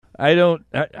I don't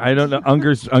know.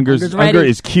 Unger ready.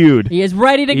 is cued. He is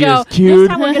ready to He go. is cued. This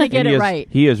time we're going to get it right.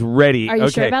 He is ready. Are you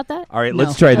sure about that? All right, No.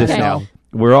 let's try this Okay. now.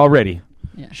 We're all ready.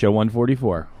 Yeah. Show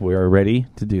 144. We are ready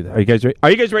to do that. Are you guys ready? Are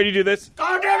you guys ready to do this?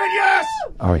 Oh, damn it, yes!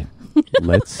 All right,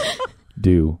 let's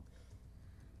do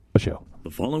a show. The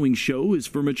following show is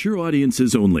for mature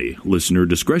audiences only. Listener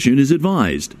discretion is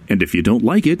advised. And if you don't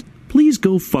like it, please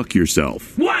go fuck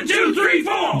yourself. 1, 2, 3,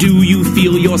 4. Do you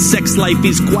feel your sex life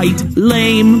is quite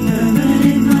lame?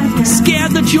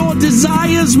 Scared that your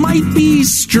desires might be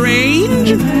strange?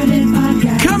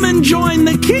 Come and join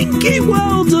the kinky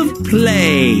world of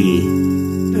play.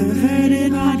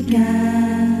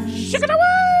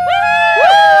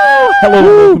 Hello and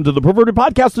welcome to the Perverted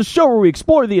Podcast, the show where we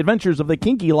explore the adventures of the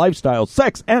kinky lifestyle,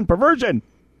 sex, and perversion.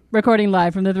 Recording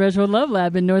live from the Threshold Love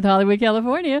Lab in North Hollywood,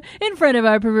 California, in front of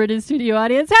our perverted studio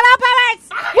audience. Hello, perverts!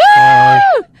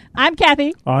 Woo! I'm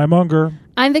Kathy. I'm Unger.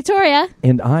 I'm Victoria.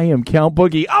 And I am Count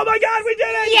Boogie. Oh my God, we did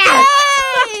it! Yay!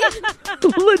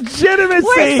 Legitimacy!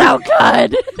 We're so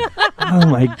good! Oh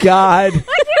my God.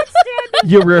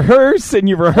 You rehearse and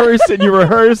you rehearse and you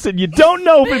rehearse and you don't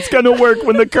know if it's going to work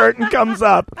when the curtain comes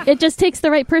up. It just takes the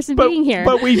right person being here.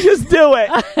 But we just do it.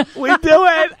 We do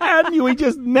it and we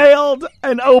just nailed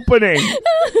an opening.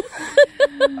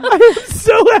 I'm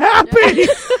so happy.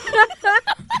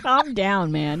 Calm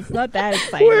down, man. It's not that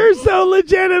exciting. We're so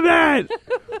legitimate.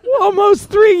 Almost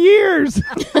 3 years.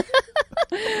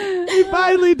 We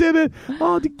finally did it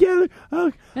all together.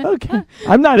 Okay.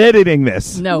 I'm not editing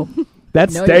this. No.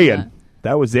 That's No, you're staying. not.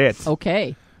 That was it.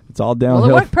 Okay. It's all downhill. Well,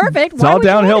 it worked perfect. It's Why all would you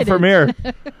downhill edit from it?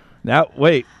 here. Now,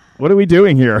 wait. What are we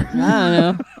doing here? I don't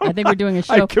know. I think we're doing a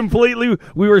show.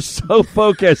 We were so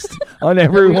focused on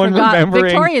everyone forgot remembering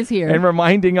Victoria's here. and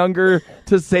reminding Unger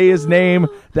to say his name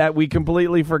that we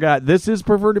completely forgot. This is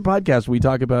Perverted Podcast. We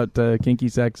talk about kinky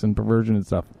sex and perversion and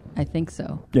stuff. I think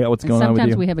so. Yeah, what's And going on with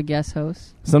sometimes you? we have a guest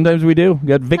host. Sometimes we do. We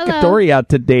got Vic Hello. Victoria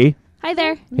today. Hi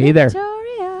there. Hey there.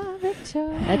 Victoria.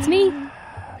 That's me.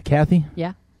 Kathy,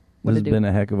 Yeah. this has do? been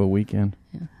a heck of a weekend.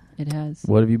 It has.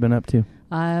 What have you been up to?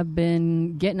 I've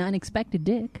been getting unexpected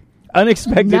dick.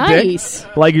 Unexpected Nice.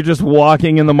 dick? Like you're just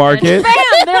walking in the market? Bam!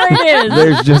 There it is.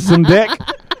 There's just some dick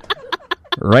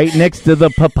right next to the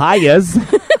papayas.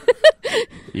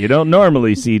 You don't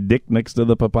normally see dick next to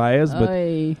the papayas, but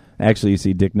Oy. actually you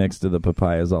see dick next to the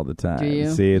papayas all the time. Do you?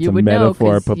 See, it's You a would know,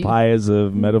 metaphor. 'cause you- Papayas a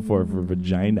metaphor for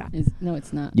vagina. No,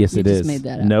 it's not. Yes, you it just is. made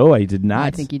that up. No, I did not.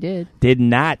 I think you did. Did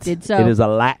not. Did so. It is a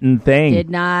Latin thing. Did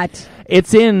not.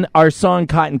 It's in our song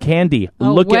Cotton Candy.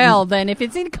 Oh, Look well, at then if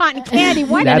it's in cotton candy,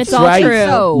 why That's not? It's all right. true.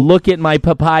 So, Look at my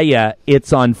papaya.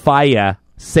 It's on fire.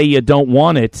 Say you don't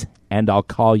want it, and I'll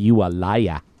call you a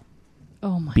liar.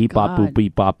 oh my Beep God. bop boop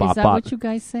beep bop bop Is that bop. what you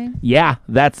guys sing? Yeah,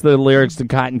 that's the lyrics to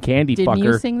Cotton Candy, Didn't fucker.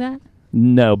 you sing that?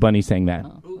 No, Bunny sang that.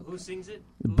 Who sings it?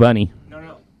 Bunny.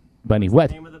 No. Bunny, what?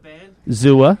 Name of the band?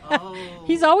 Zua.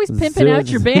 He's always pimping out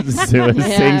your band. Zua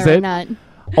Yeah, sings or it. not.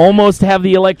 Almost have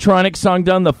the electronic song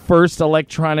done, the first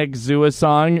electronic Zua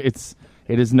song.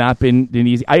 It has not been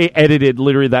easy. I edited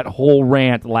literally that whole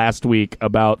rant last week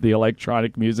about the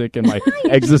electronic music and my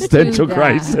existential that?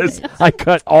 crisis. I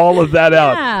cut all of that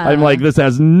out. Yeah. I'm like, this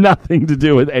has nothing to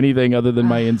do with anything other than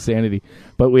my insanity.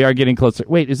 But we are getting closer.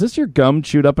 Wait, is this your gum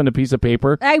chewed up in a piece of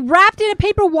paper? I wrapped in a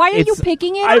paper. Why are you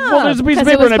picking it up? Well, there's a piece of 'Cause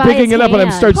it paper was and I'm by picking his it up and I'm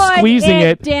hand. start Put squeezing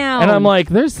it it. down. And I'm like,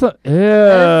 there's the...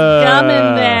 There's gum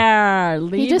in there.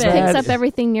 Leave He just it. picks up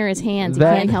everything near his hands. He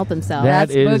can't help himself.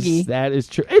 That's Boogie. That is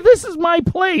true. Hey, this is my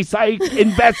place. I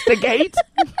investigate.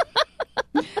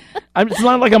 It's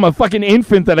not like I'm a fucking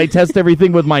infant that I test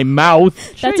everything with my mouth.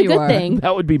 Sure That's a you good are. thing.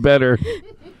 That would be better.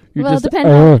 You're Well,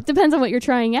 just, depends on what you're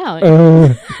trying out.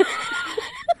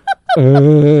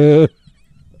 I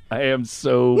am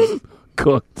so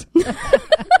cooked.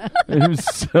 I'm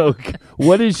so.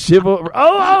 What is chivalry?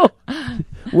 Oh!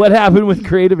 What happened with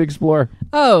Creative Explorer?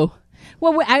 Oh.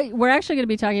 Well, we're actually going to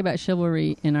be talking about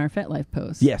chivalry in our FetLife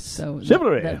post. Yes. So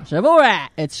Chivalry. Chivalry.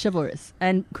 It's chivalrous.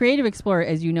 And Creative Explorer,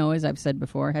 as you know, as I've said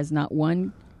before, has not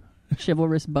one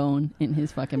chivalrous bone in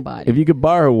his fucking body. If you could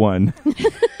borrow one,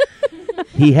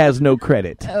 he has no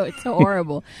credit. Oh, it's so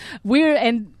horrible.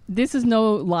 And this is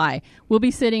no lie. We'll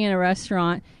be sitting in a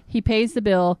restaurant. He pays the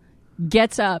bill,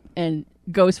 gets up, and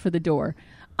goes for the door.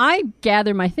 I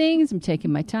gather my things. I'm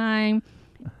taking my time.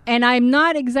 And I'm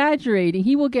not exaggerating.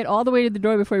 He will get all the way to the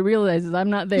door before he realizes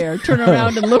I'm not there. Turn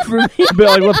around and look for me. Be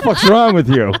like, what the fuck's wrong with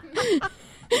you?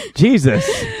 Jesus.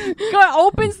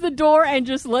 Opens the door and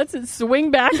just lets it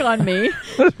swing back on me.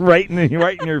 right in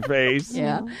your face.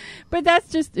 Yeah. But that's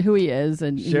just who he is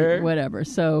and Sure. whatever.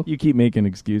 So You keep making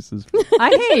excuses.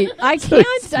 I can't. That's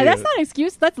cute. not an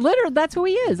excuse. That's literal. That's who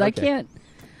he is. I Okay. can't.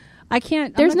 I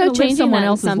can't. There's I'm not no gonna live changing someone that in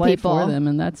else's some life people. for them,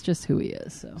 and that's just who he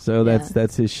is. So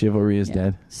that's his chivalry is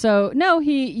dead. So no,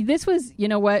 this was, you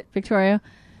know what, Victoria.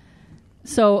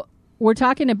 So we're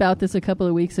talking about this a couple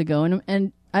of weeks ago,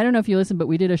 and I don't know if you listened, but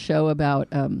we did a show about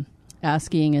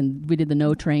asking, and we did the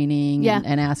no training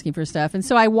and asking for stuff. And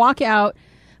so I walk out.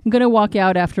 I'm going to walk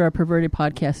out after our perverted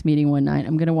podcast meeting one night.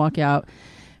 I'm going to walk out.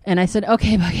 And I said,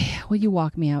 okay, Boogie, will you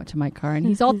walk me out to my car? And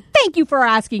he's all, thank you for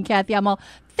asking, Kathy. I'm all,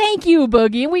 thank you,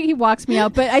 Boogie. And he walks me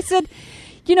out. But I said,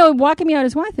 you know, walking me out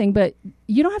is one thing, but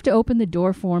you don't have to open the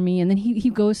door for me. And then he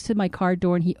goes to my car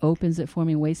door and he opens it for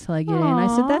me and waits till I get in.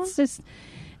 I said,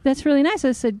 that's really nice.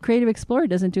 I said, Creative Explorer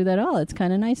doesn't do that at all. It's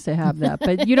kind of nice to have that.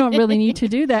 But you don't really need to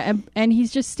do that. And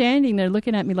he's just standing there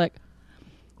looking at me like,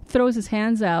 throws his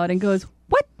hands out and goes,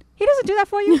 what? He doesn't do that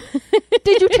for you?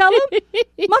 Did you tell him?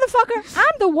 Motherfucker,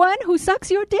 I'm the one who sucks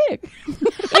your dick. If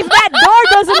that door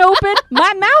doesn't open,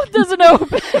 my mouth doesn't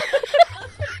open.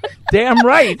 Damn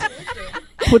right.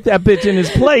 Put that bitch in his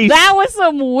place. That was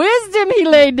some wisdom he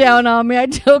laid down on me. I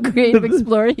told Creative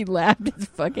Explorer, he laughed his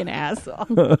fucking ass off.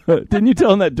 Didn't you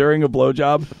tell him that during a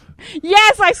blowjob?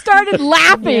 Yes, I started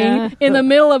laughing in the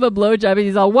middle of a blowjob. And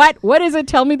he's all, what? What is it?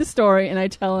 Tell me the story. And I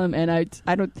tell him, and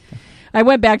I don't... I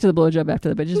went back to the blowjob after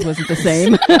that, but it just wasn't the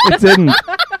same. It didn't.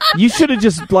 You should have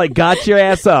just got your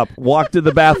ass up, walked to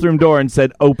the bathroom door, and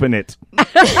said, "Open it."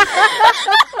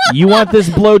 You want this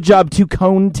blowjob to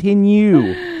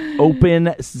continue?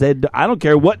 Open said. I don't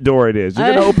care what door it is.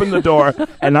 You're gonna open the door,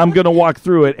 and I'm gonna walk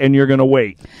through it, and you're gonna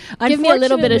wait. Give me a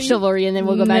little bit of chivalry, and then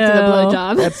we'll go back to the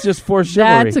blowjob. That's just for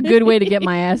chivalry. That's a good way to get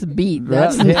my ass beat.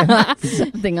 That's not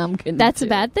something I'm gonna. That's a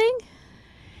bad thing.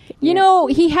 You know,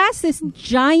 he has this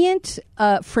giant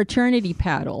fraternity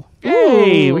paddle.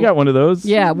 Hey, we got one of those.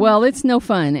 Yeah, well, it's no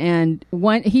fun. And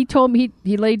he told me,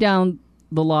 he laid down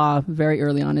the law very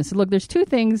early on and said, look, there's two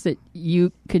things that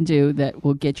you can do that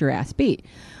will get your ass beat.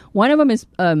 One of them is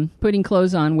putting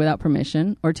clothes on without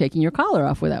permission or taking your collar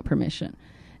off without permission.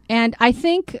 And I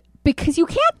think... because you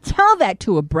can't tell that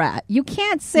to a brat. You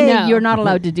can't say you're not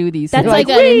allowed to do these That's things. like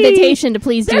an invitation to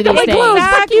please do these things.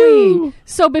 Exactly.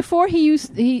 So before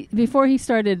he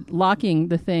started locking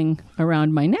the thing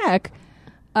around my neck,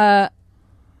 I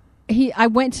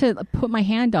went to put my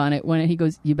hand on it when he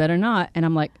goes, "You better not," and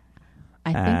I'm like,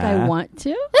 I think I want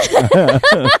to.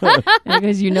 And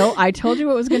he goes, I told you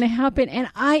what was going to happen. And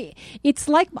it's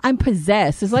like I'm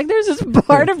possessed. It's like there's this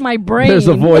part of my brain. There's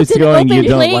a voice going, you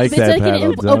don't place. like it's that like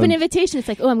paddle. An open invitation. It's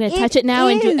like, I'm going to touch it now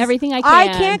and do everything I can. I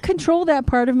can't control that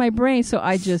part of my brain, so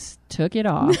I just took it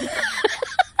off.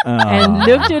 And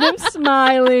looked at him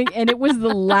smiling. And it was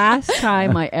the last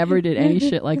time I ever did any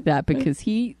shit like that because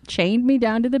he chained me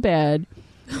down to the bed.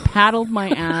 Paddled my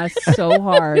ass so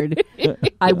hard.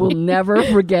 I will never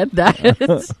forget that.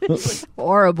 It was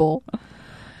horrible.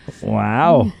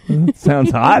 Wow.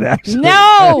 Sounds hot, actually.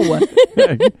 No!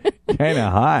 Kind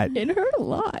of hot. It hurt a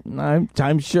lot.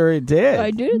 I'm sure it did.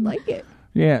 I didn't like it.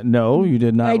 Yeah, no, you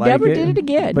did not I like it. never did it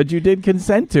again. But you did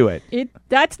consent to it.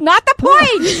 That's not the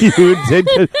point! You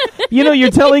did.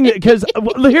 You're telling it, because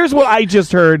here's what I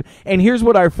just heard, and here's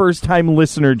what our first-time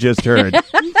listener just heard.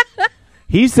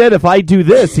 He said if I do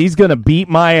this, he's going to beat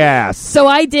my ass. So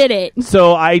I did it.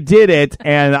 So I did it,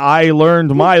 and I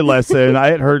learned my lesson.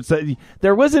 I had heard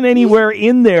there wasn't anywhere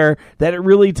in there that it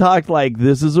really talked like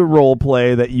this is a role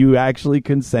play that you actually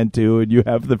consent to and you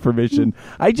have the permission.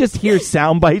 I just hear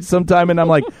sound bites sometime, and I'm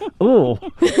like, oh,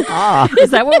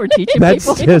 Is that what we're teaching that's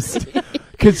people? just...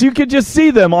 Because you could just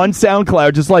see them on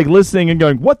SoundCloud just listening and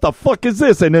going, what the fuck is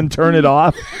this? And then turn it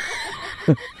off.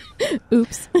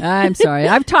 Oops. I'm sorry.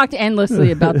 I've talked endlessly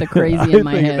about the crazy in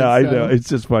my head. I know. It's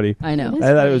just funny. I know.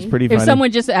 I thought it was pretty funny. If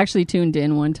someone just actually tuned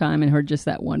in one time and heard just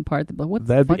that one part, they'd be like, what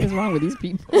the fuck is wrong with these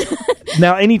people?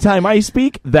 Now, anytime I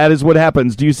speak, that is what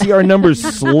happens. Do you see our numbers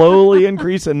slowly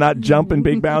increase and not jump in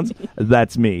big bounds?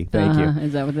 That's me. Thank you.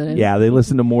 Is that what that is? Yeah, they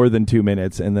listen to more than 2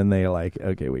 minutes, and then they're like,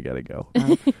 okay, we got to go.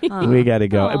 We got to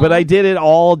go. But I did it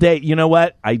all day. You know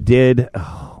what? I did.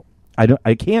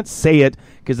 I can't say it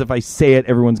because if I say it,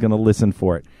 everyone's going to listen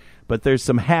for it. But there's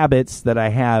some habits that I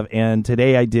have, and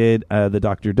today I did the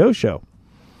Dr. Doe Show.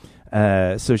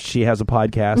 So she has a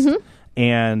podcast,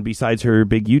 and besides her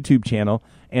big YouTube channel,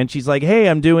 and she's like, "Hey,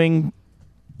 I'm doing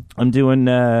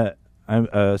a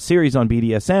series on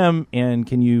BDSM, and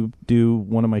can you do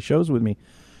one of my shows with me?"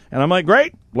 And I'm like,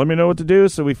 "Great, let me know what to do."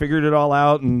 So we figured it all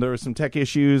out, and there were some tech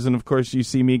issues, and of course you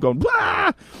see me going,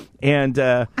 "Blah!" And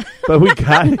but we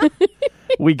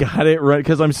got it right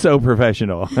because I'm so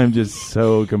professional. I'm just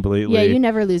so completely. Yeah, you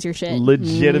never lose your shit.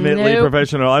 Legitimately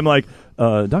professional. I'm like,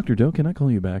 Dr. Doe, can I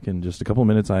call you back in just a couple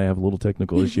minutes? I have a little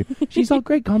technical issue. She's all,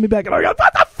 great, call me back. And I go,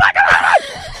 what the fuck?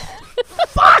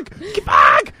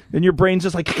 fuck, and your brain's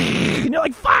just like, and you're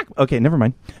like, fuck. Okay, never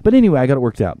mind. But anyway, I got it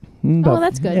worked out.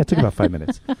 That's good. Yeah, it took about 5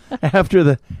 minutes after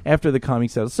the calming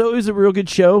settled. So it was a real good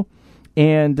show,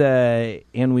 and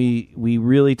we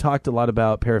really talked a lot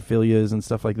about paraphilias and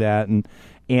stuff like that,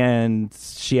 and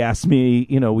she asked me,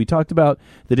 we talked about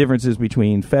the differences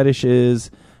between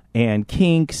fetishes and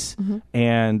kinks,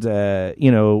 and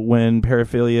when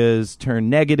paraphilias turn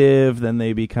negative, then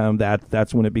they become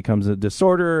that's when it becomes a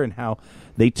disorder, and how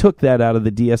they took that out of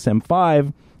the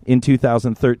DSM-5 in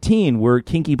 2013, where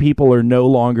kinky people are no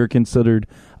longer considered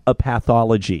a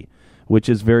pathology, which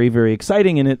is very, very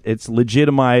exciting, and it's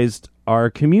legitimized our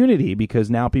community, because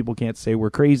now people can't say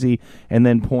we're crazy and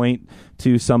then point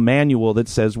to some manual that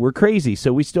says we're crazy.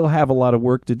 So we still have a lot of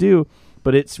work to do,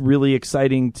 but it's really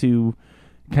exciting to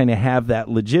kind of have that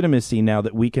legitimacy now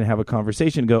that we can have a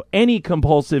conversation and go, any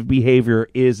compulsive behavior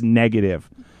is negative,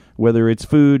 whether it's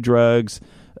food, drugs,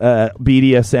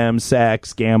 BDSM,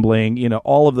 sex, gambling,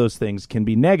 all of those things can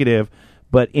be negative,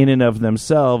 but in and of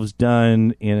themselves,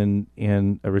 done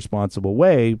in a responsible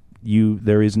way,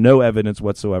 there is no evidence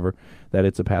whatsoever that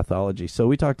it's a pathology. So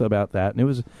we talked about that, and it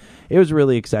was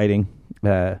really exciting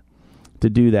to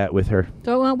do that with her.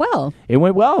 So it went well. It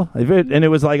went well, and it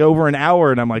was like over an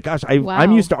hour, and I'm like, gosh, Wow.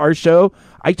 I'm used to our show.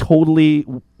 I totally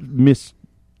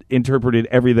misinterpreted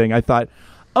everything. I thought,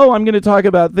 oh, I'm going to talk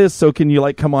about this, so can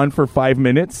you come on for 5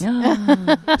 minutes? So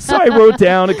I wrote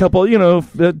down a couple,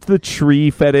 the tree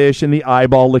fetish and the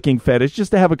eyeball licking fetish,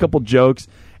 just to have a couple jokes.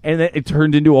 And then it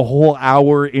turned into a whole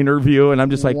hour interview, and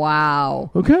I'm just like, wow.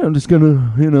 Okay, I'm just going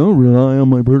to, rely on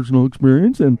my personal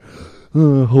experience and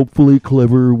hopefully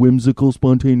clever, whimsical,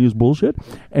 spontaneous bullshit,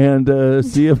 and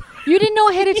see if... You didn't know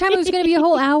ahead of time it was going to be a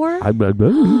whole hour?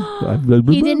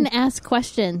 He didn't ask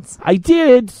questions. I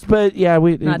did, but yeah,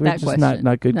 we're Not that just question.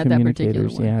 not good Not that particular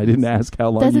communicators. one. Yeah, I didn't ask how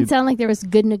long. Doesn't sound like there was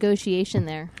good negotiation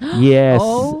there. Yes,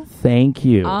 Oh. thank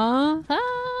you. Ah.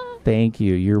 Thank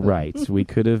you. You're right. We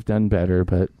could have done better,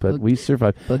 but we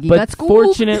survived. Boogie But got schooled.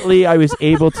 fortunately, I was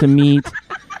able to meet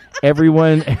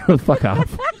everyone. Fuck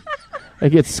off. I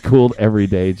get schooled every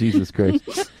day. Jesus Christ.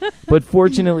 But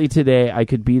fortunately today, I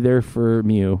could be there for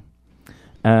Mew.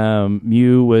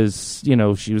 Mew was,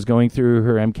 she was going through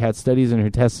her MCAT studies and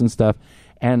her tests and stuff,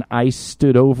 and I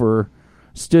stood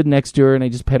next to her, and I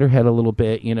just pet her head a little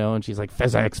bit, and she's like,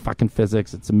 fucking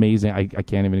physics. It's amazing. I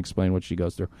can't even explain what she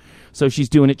goes through. So she's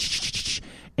doing it,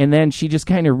 and then she just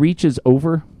kind of reaches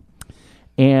over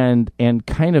and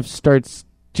kind of starts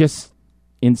just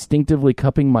instinctively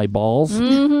cupping my balls.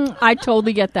 I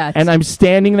totally get that. And I'm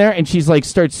standing there, and she's like,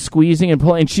 starts squeezing and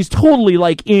pulling, and she's totally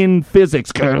like in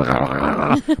physics.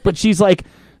 But she's like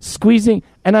squeezing,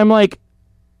 and I'm like,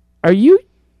 are you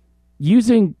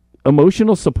using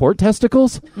emotional support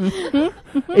testicles?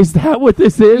 Is that what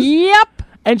this is? Yep.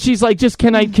 And she's like,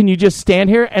 can you just stand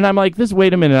here? And I'm like,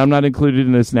 wait a minute, I'm not included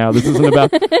in this now. This isn't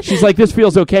about, she's like, this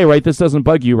feels okay, right? This doesn't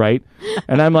bug you, right?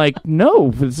 And I'm like,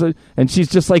 no. And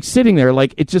she's just like sitting there,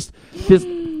 like, it's just this,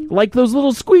 like those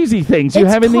little squeezy things you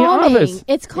have in the office.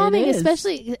 It's calming, It is.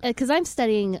 especially because I'm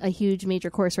studying a huge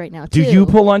major course right now, too. Do you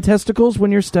pull on testicles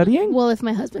when you're studying? Well, if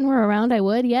my husband were around, I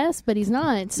would, yes, but he's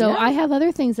not. So Yeah. I have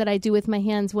other things that I do with my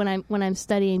hands when I'm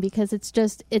studying, because it's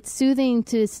soothing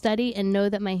to study and know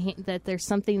that that there's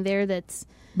something there that's...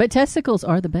 But testicles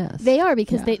are the best. They are,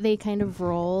 because Yeah. they kind of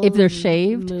roll. If they're and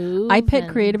shaved, move I pet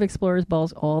and- Creative Explorers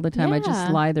balls all the time. I just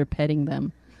Yeah. lie there petting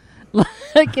them.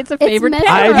 Like it's a favorite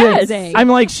mesmerizing. I'm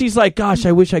like, she's like, gosh,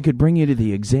 I wish I could bring you to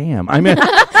the exam. I mean,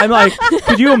 I'm like,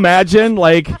 could you imagine,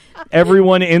 like,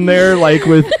 everyone in there, like,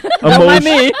 with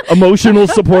emotional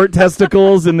support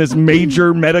testicles and this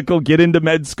major medical get into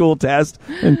med school test,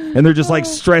 and they're just like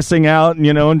stressing out, and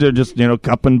they're just,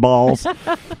 cupping balls,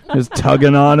 just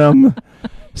tugging on them.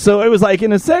 So it was like,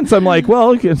 in a sense, I'm like,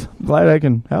 well, glad I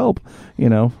can help.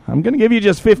 I'm going to give you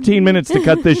just 15 minutes to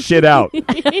cut this shit out.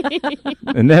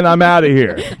 And then I'm out of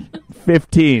here.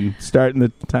 15. Starting the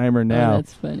timer now. Oh,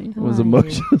 that's funny. It was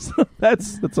emotional.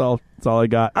 That's all I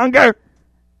got. Unger.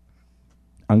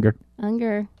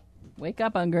 Unger. Wake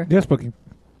up, Unger. Yes, Bookie.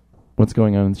 What's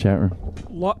going on in the chat room?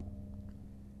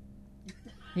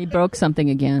 He broke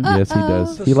something again. Yes, he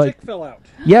does. The He stick fell out.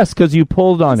 Yes, because you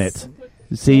pulled on it.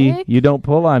 See, Stick? you don't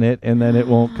pull on it, and then it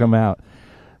won't come out.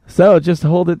 So just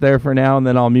hold it there for now, and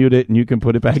then I'll mute it, and you can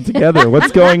put it back together.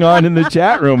 What's going on in the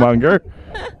chat room, Unger?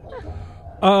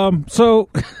 So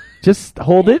Just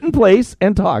hold it in place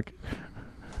and talk.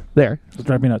 There. It'll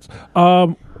drive me nuts.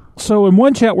 So in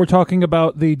one chat, we're talking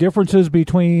about the differences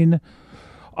between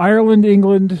Ireland,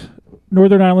 England,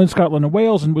 Northern Ireland, Scotland, and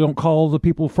Wales, and we don't call the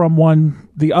people from one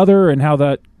the other, and how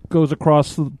that goes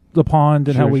across the pond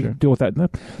and how we deal with that.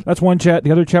 That's one chat.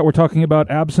 The other chat, we're talking about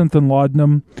absinthe and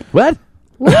laudanum. What?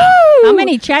 How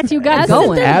many chats you got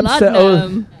going?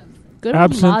 Laudanum. Good old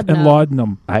Absinthe and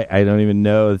laudanum. I don't even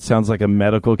know. It sounds like a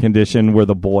medical condition where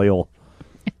the boil.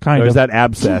 Kind Or of. is that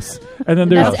abscess? And then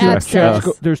there's That's two chats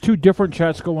abscess. there's two different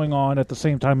chats going on at the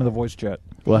same time in the voice chat.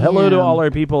 Well, hello to Yeah. all our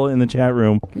people in the chat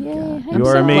room. Yay. You are so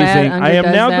glad amazing. Under I am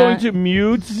does now that. going to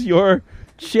mute your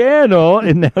channel,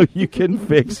 and now you can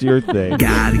fix your thing.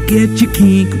 Gotta get your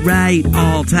kink right,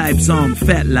 all types on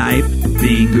FetLife.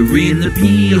 Finger in the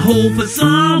pee hole for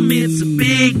some, it's a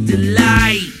big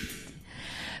delight.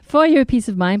 For your peace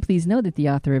of mind, please know that the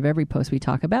author of every post we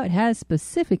talk about has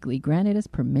specifically granted us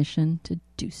permission to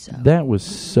do so. That was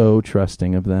so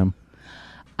trusting of them.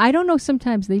 I don't know.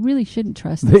 Sometimes they really shouldn't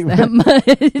trust us that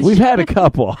much. We've had a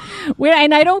couple.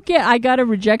 And I got a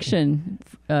rejection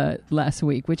last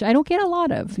week, which I don't get a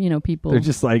lot of. People. They're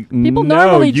just like, people no,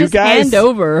 normally you just guys, hand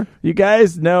over. You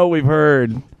guys know we've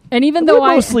heard. And even though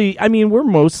we're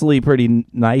mostly pretty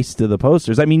nice to the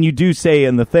posters. I mean, you do say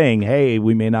in the thing, hey,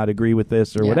 we may not agree with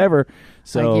this or Yeah. whatever.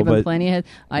 So, I give them plenty of.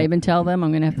 I even tell them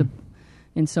I'm going to have to.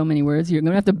 In so many words, you're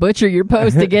going to have to butcher your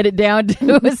post to get it down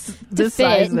to the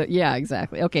size. Yeah,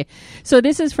 exactly. Okay. So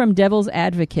this is from Devil's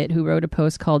Advocate, who wrote a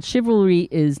post called Chivalry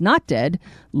is Not Dead.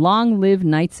 Long live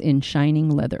knights in shining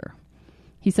leather.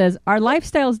 He says, our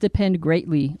lifestyles depend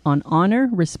greatly on honor,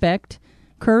 respect,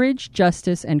 courage,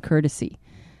 justice, and courtesy.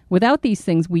 Without these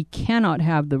things, we cannot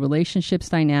have the relationships,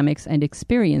 dynamics, and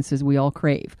experiences we all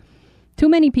crave. Too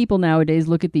many people nowadays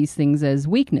look at these things as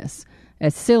weakness,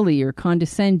 as silly or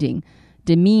condescending,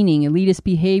 demeaning elitist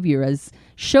behavior, as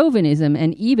chauvinism,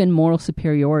 and even moral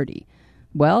superiority.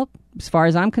 Well, as far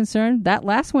as I'm concerned, that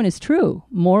last one is true.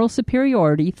 Moral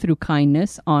superiority through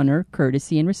kindness, honor,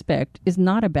 courtesy, and respect is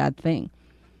not a bad thing.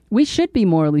 We should be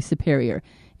morally superior.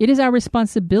 It is our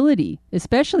responsibility,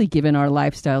 especially given our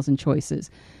lifestyles and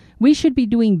choices. We should be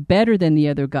doing better than the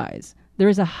other guys. There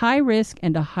is a high risk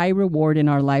and a high reward in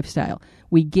our lifestyle.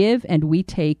 We give and we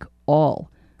take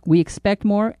all. We expect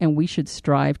more, and we should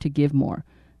strive to give more.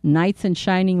 Knights in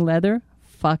shining leather?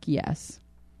 Fuck yes.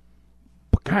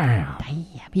 Damn,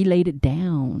 he laid it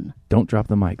down. Don't drop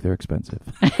the mic. They're expensive.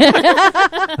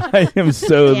 I am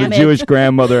so Damn the it. Jewish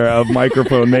grandmother of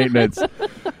microphone maintenance.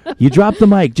 You drop the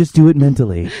mic. Just do it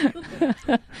mentally.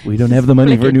 We don't have the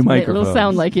money for new microphones. It'll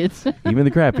sound like it. Even the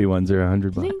crappy ones are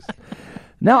 $100.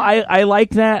 No, I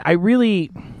like that. I really...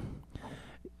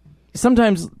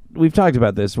 Sometimes... We've talked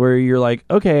about this where you're like,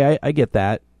 okay, I get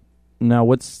that. Now,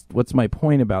 what's my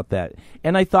point about that?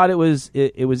 And I thought it was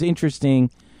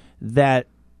interesting that,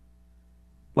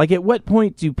 like, at what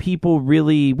point do people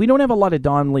really? We don't have a lot of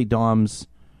Donley Doms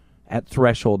at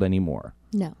Threshold anymore.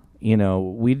 No.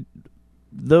 We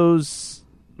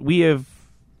have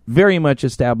very much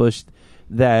established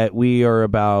that we are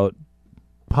about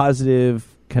positive,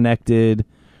 connected,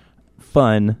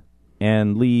 fun,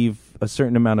 and leave a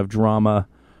certain amount of drama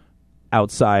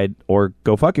outside, or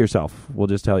go fuck yourself. We'll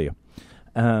just tell you.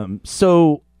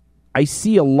 So I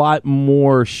see a lot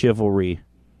more chivalry,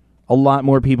 a lot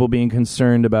more people being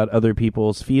concerned about other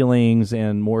people's feelings,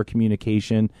 and more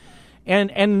communication.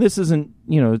 And this isn't,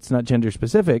 it's not gender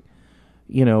specific.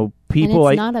 People.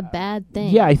 And it's not a bad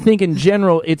thing. Yeah, I think in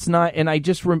general it's not. And I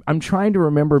just I'm trying to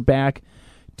remember back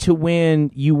to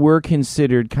when you were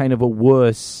considered kind of a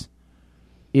wuss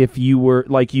if you were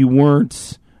like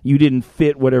you didn't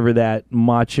fit whatever that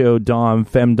macho dom,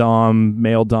 femdom,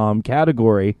 male dom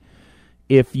category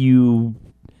if you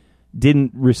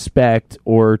didn't respect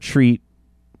or treat,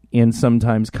 and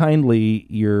sometimes kindly,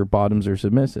 your bottoms or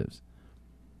submissives.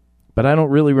 But I don't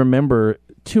really remember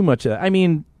too much of that. I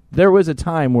mean, there was a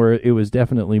time where it was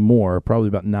definitely more, probably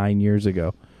about 9 years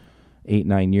ago,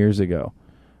 8-9 years ago.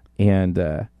 And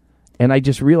I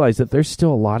just realized that there's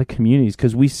still a lot of communities,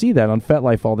 because we see that on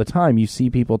FetLife all the time. You see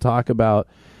people talk about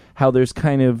how there's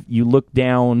kind of, you look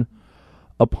down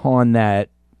upon that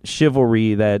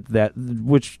chivalry that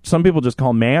which some people just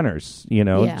call manners.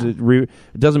 Yeah. It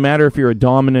doesn't matter if you're a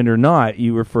dominant or not.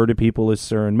 You refer to people as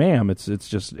sir and ma'am. It's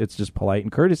just polite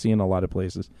and courtesy in a lot of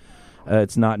places.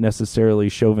 It's not necessarily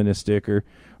chauvinistic or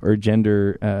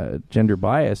gender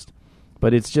biased,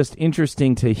 but it's just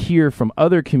interesting to hear from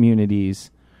other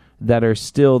communities that there's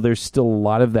still a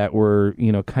lot of that where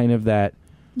kind of that.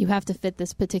 You have to fit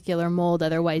this particular mold,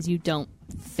 otherwise you don't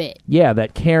fit. Yeah,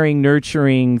 that caring,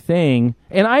 nurturing thing.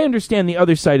 And I understand the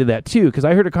other side of that, too, because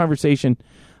I heard a conversation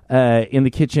in the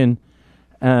kitchen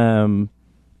in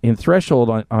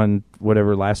Threshold on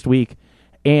whatever last week,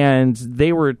 and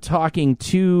they were talking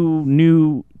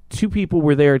two people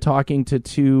were there talking to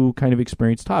two kind of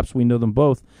experienced tops. We know them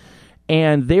both.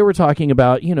 And they were talking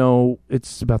about,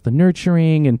 it's about the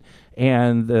nurturing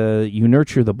and you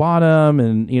nurture the bottom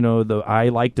and, the I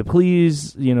like to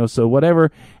please, so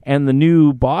whatever. And the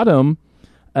new bottom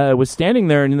was standing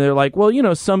there and they're like,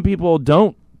 well, some people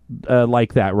don't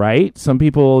like that, right? Some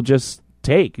people just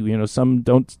take, some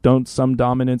don't, some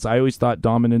dominance. I always thought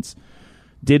dominance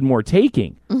did more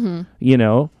taking,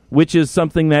 which is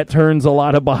something that turns a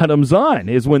lot of bottoms on,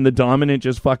 is when the dominant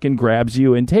just fucking grabs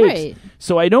you and takes. Right.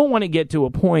 So I don't want to get to a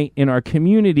point in our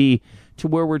community to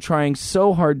where we're trying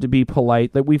so hard to be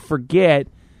polite that we forget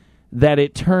that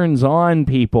it turns on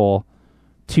people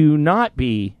to not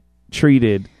be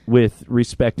treated with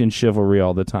respect and chivalry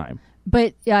all the time.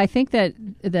 But I think that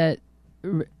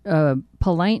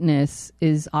politeness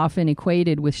is often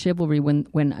equated with chivalry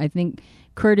when I think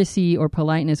courtesy or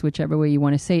politeness, whichever way you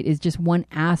want to say it, is just one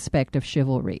aspect of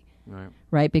chivalry.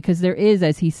 Right? Because there is,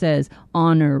 as he says,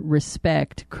 honor,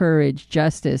 respect, courage,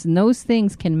 justice, and those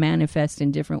things can manifest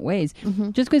in different ways.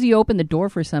 Just because you open the door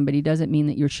for somebody doesn't mean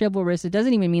that you're chivalrous. It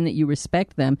doesn't even mean that you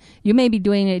respect them. You may be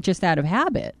doing it just out of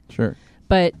habit. Sure.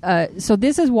 But so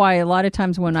this is why a lot of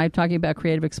times when I'm talking about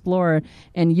Creative Explorer,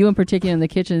 and you in particular in the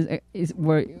kitchen is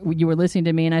where you were listening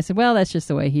to me, and I said, well, that's just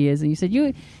the way he is. And you said,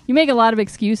 you make a lot of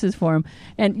excuses for him.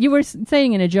 And you were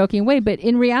saying in a joking way, but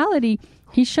in reality,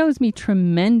 he shows me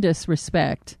tremendous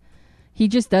respect. He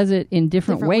just does it in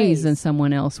different ways than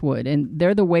someone else would. And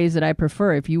they're the ways that I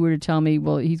prefer. If you were to tell me,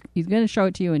 well, he's going to show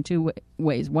it to you in two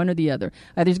ways, one or the other.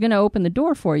 Either he's going to open the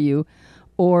door for you,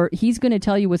 or he's going to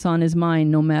tell you what's on his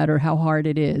mind no matter how hard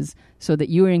it is, so that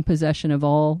you are in possession of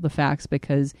all the facts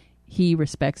because he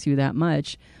respects you that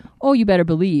much. Oh, you better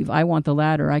believe I want the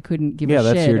latter. I couldn't give a shit about.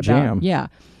 Yeah, that's your jam. Yeah.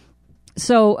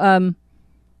 So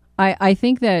I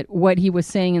think that what he was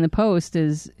saying in the post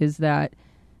is that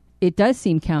it does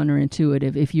seem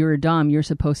counterintuitive. If you're a dom, you're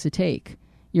supposed to take.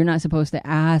 You're not supposed to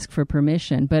ask for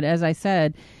permission. But as I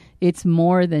said, it's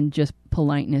more than just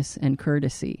politeness and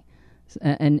courtesy.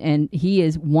 And he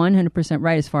is 100%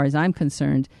 right as far as I'm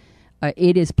concerned.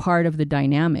 It is part of the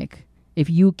dynamic. If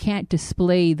you can't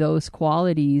display those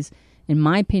qualities, in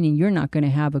my opinion, you're not going to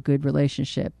have a good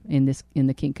relationship in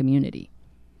the kink community.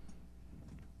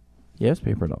 Yes,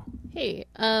 Paper Doll. Hey,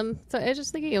 so I was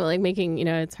just thinking of making,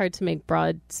 it's hard to make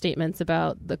broad statements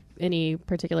about any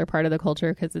particular part of the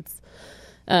culture because it's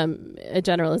a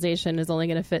generalization is only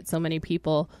going to fit so many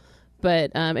people.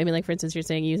 But, for instance, you're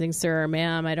saying using sir or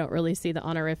ma'am. I don't really see the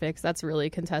honorifics. That's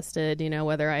really contested,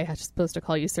 whether I'm supposed to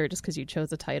call you sir just because you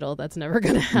chose a title. That's never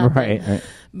going to happen. Right.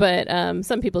 But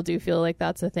some people do feel like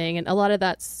that's a thing. And a lot of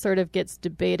that sort of gets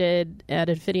debated ad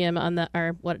infinitum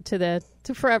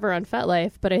to forever on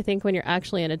FetLife. But I think when you're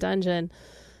actually in a dungeon,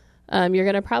 you're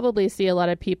going to probably see a lot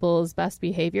of people's best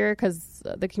behavior because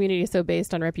the community is so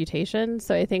based on reputation.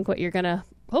 So I think what you're going to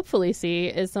hopefully see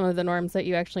is some of the norms that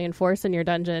you actually enforce in your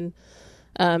dungeon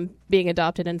being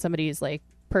adopted in somebody's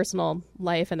personal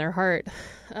life and their heart.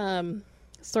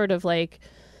 Sort of like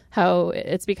how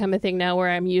it's become a thing now where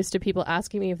I'm used to people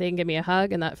asking me if they can give me a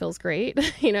hug, and that feels great,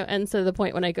 and so the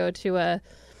point when I go to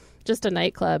just a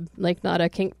nightclub, not a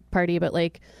kink party, but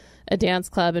a dance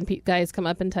club, and guys come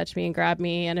up and touch me and grab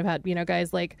me, and I've had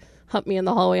guys hump me in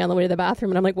the hallway on the way to the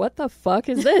bathroom, and I'm like, what the fuck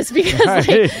is this? Because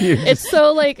it's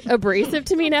so abrasive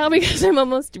to me now because I'm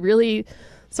almost really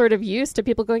sort of used to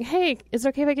people going, hey, is it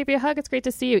okay if I give you a hug? It's great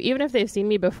to see you, even if they've seen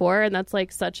me before. And that's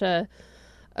such a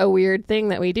weird thing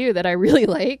that we do that I really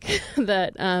like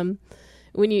that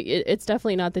it's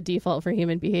definitely not the default for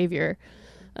human behavior.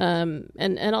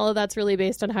 And all of that's really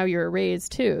based on how you were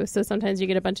raised too. So sometimes you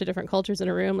get a bunch of different cultures in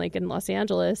a room, like in Los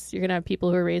Angeles, you're going to have people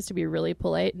who are raised to be really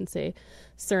polite and say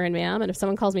sir and ma'am. And if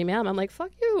someone calls me ma'am, I'm like,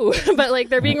 fuck you. But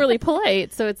they're being really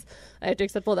polite. So I have to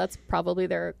accept, well, that's probably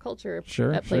their culture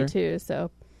at play too.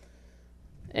 So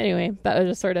anyway, that was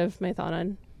just sort of my thought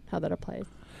on how that applies.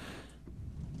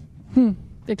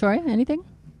 Victoria, anything?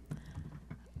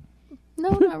 No,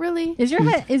 not really. Is your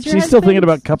She's still thinking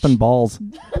about cup and balls.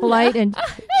 polite and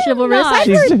chivalrous?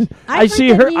 I see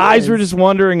her eyes were just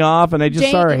wandering off, and I just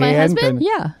saw her my hand. husband?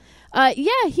 Yeah.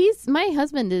 My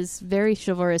husband is very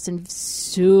chivalrous and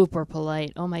super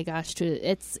polite. Oh my gosh,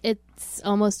 it's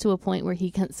almost to a point where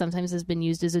he sometimes has been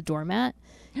used as a doormat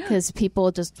because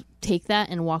people just take that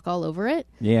and walk all over it.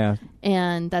 Yeah,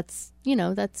 and that's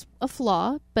a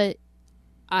flaw, but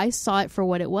I saw it for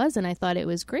what it was, and I thought it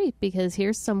was great because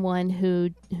here's someone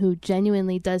who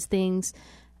genuinely does things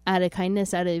out of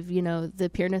kindness, out of the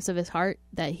pureness of his heart,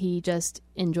 that he just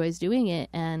enjoys doing it,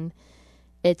 and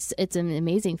it's an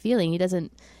amazing feeling. He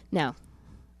doesn't. Now,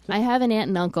 I have an aunt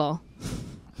and uncle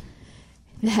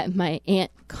that my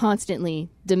aunt constantly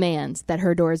demands that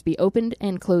her doors be opened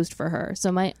and closed for her.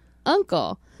 So my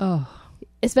uncle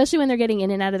especially when they're getting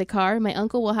in and out of the car, my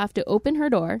uncle will have to open her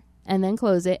door and then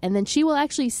close it, and then she will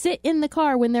actually sit in the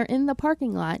car when they're in the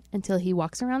parking lot until he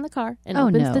walks around the car and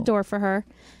opens the door for her.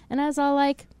 And I was all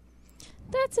like,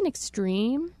 that's an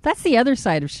extreme. That's the other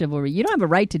side of chivalry. You don't have a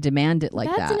right to demand it like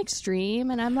that. That's an extreme.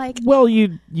 And I'm like, Well,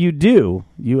 you do.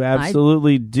 You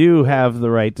absolutely do have the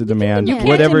right to demand You can't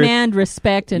whatever. demand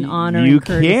respect and honor. You and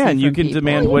courtesy can. You from can people.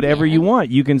 demand whatever you want.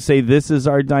 You can say this is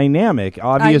our dynamic.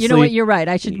 Obviously, You know what? You're right.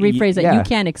 I should rephrase that. yeah. You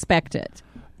can't expect it.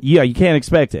 Yeah, you can't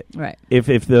expect it. Right. If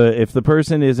the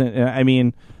person isn't, I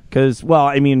mean, because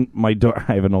my door.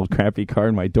 I have an old crappy car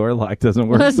and my door lock doesn't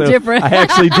work. That's so different. I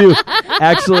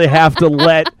actually have to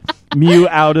let Mew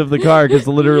out of the car because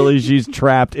literally she's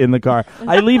trapped in the car.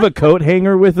 I leave a coat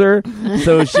hanger with her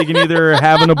so she can either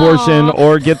have an abortion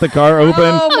or get the car open.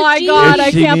 Oh my geez. God! If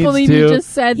I she can't needs believe to. you just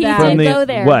said he that. From did the- go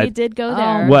there. what? He did go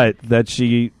there. What?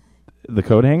 The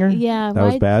coat hanger? Yeah. That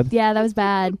was bad? Yeah, that was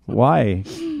bad. Why?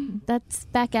 That's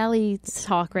back alley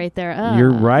talk right there.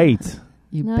 You're right.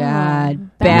 You No.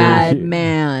 bad Bad.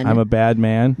 man. I'm a bad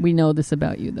man. We know this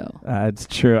about you, though. It's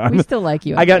true. We still like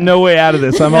you. I got no way out of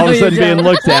this. I'm all of a No, you sudden being don't.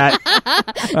 looked at.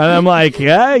 And I'm like,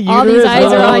 yeah, uterus. All these eyes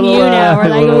are on you now. We're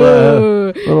like,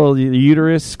 ooh. Little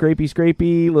uterus,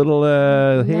 scrapey, little,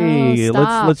 hey,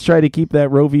 stop. let's try to keep that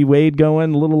Roe v. Wade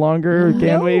going a little longer,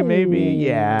 can we? Maybe?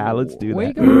 Yeah, let's do Where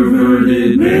you that.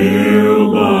 going?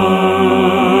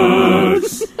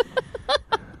 Mailbox.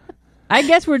 I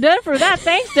guess we're done for that.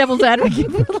 Thanks, Devil's Advocate.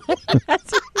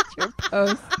 That's your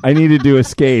post. I needed to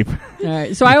escape. All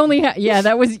right. So I only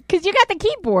that was because you got the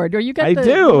keyboard or you got I the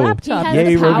do. laptop. He has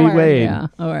Yay, the Roe v. power. Wade. Yeah.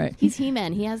 All right. He's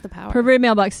He-Man. He has the power. Perverted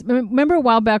mailbox. Remember a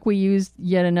while back we used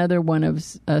yet another one of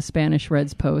Spanish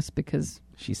Red's posts because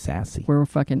She's sassy. we're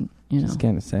fucking, She's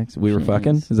kind of sexy. We were She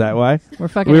fucking? is. Is that why? we're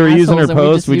fucking We were using her assholes and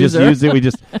post. We just use her. used it. We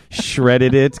just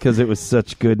shredded it because it was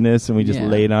such goodness, and we just Yeah.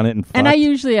 laid on it and fucked. And I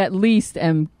usually at least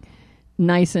am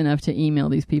nice enough to email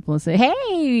these people and say,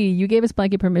 hey, you gave us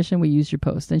blanket permission. We used your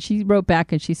post. And she wrote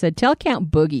back and she said, tell Count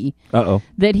Boogie Uh-oh.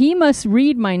 that he must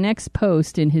read my next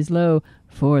post in his low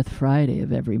fourth Friday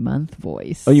of every month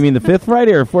voice. Oh, you mean the fifth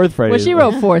Friday or fourth Friday? Well, she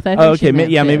wrote fourth. I think Oh, okay. she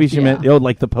meant Maybe fifth, she meant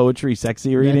like the poetry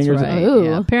sexy reading That's or right. something. Ooh.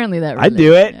 Yeah, apparently that I'd do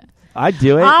relates, it. yeah. I'd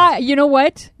do it. You know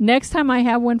what? Next time I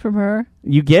have one from her,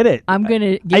 You get it. I'm going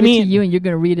to give it to you and you're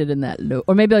going to read it in that low.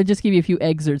 Or maybe I'll just give you a few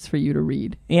excerpts for you to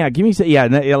read. Yeah, give me. Yeah,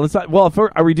 let's not. Well,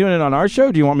 are we doing it on our show?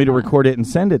 Or do you want me to record it and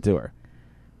send it to her?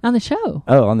 On the show.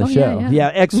 Oh, on the Oh, show. yeah.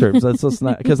 Excerpts. Let's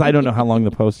not, because I don't know how long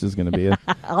the post is going to be.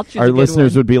 I'll choose Our a good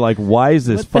listeners one. would be like, "Why is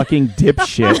this fucking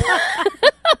dipshit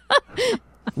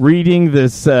reading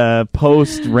this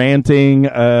post ranting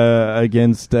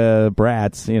against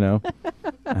brats?"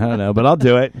 I don't know, but I'll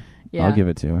do it. Yeah. I'll give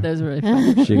it to her. That was really fun.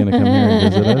 Is she going to come here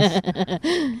and visit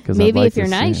us? 'Cause I'd Maybe like if you're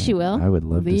to see nice, her. she will. I would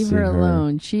love to Leave see her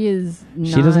alone. She is not.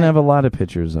 She doesn't have a lot of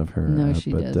pictures of her. No,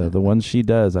 she but doesn't. the ones she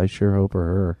does, I sure hope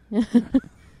are her.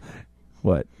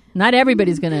 What? Not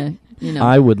everybody's going to,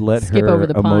 I would let skip her over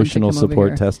the pond to emotional come over support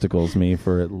here. testicles me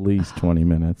for at least 20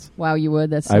 minutes. Wow, you would?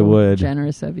 That's so I would.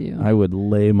 generous of you. I would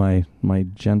lay my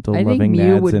gentle, I think loving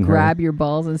Mew nads would in grab your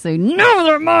balls and say, no,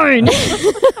 they're mine.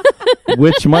 her,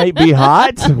 which might be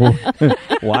hot.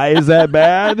 Why is that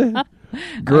bad?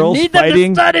 Girls need them to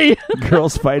fighting. study.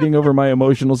 Girls fighting over my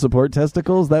emotional support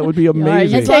testicles. That would be All right,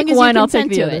 amazing. you As long take as one, you I'll take consent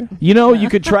the to other. it. You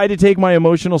could try to take my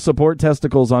emotional support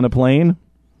testicles on a plane.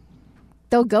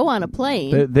 They'll go on a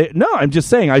plane. No, I'm just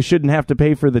saying I shouldn't have to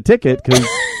pay for the ticket because,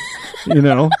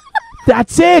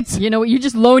 that's it. You know what? You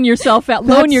just loan yourself out.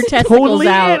 Loan your That's testicles totally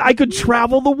out. it. I could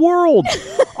travel the world.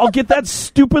 I'll get that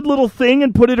stupid little thing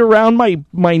and put it around my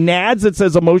nads that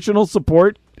says emotional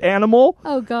support animal.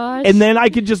 Oh gosh. And then I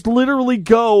could just literally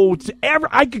go to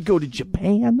I could go to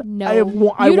Japan. No. I you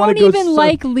wanna don't go even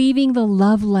like leaving the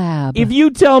Love Lab. If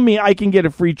you tell me I can get a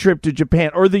free trip to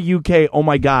Japan or the UK, oh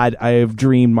my God, I have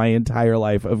dreamed my entire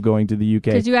life of going to the UK.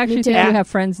 Because you actually Me think too. you have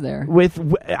friends there.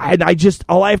 And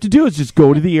all I have to do is just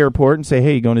go to the airport and say,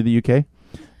 "Hey, you going to the UK?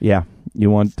 Yeah. You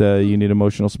want you need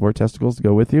emotional support testicles to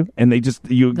go with you?" And they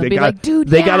be like, "Dude,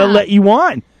 they got to yeah." let you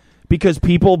on. Because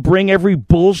people bring every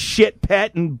bullshit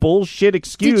pet and bullshit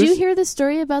excuse. Did you hear the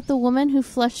story about the woman who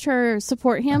flushed her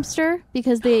support hamster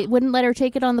because they wouldn't let her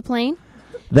take it on the plane?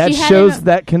 That She had shows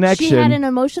that connection. She had an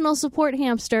emotional support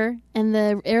hamster, and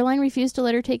the airline refused to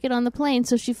let her take it on the plane,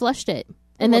 so she flushed it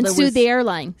and Well, then there sued was the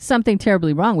airline. Something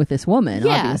terribly wrong with this woman,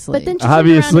 Yeah, obviously. but then she turned around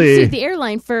Obviously. and sued the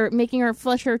airline for making her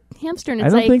flush her hamster, and I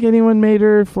it's don't like, think anyone made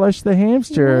her flush the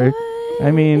hamster. What?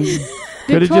 I mean,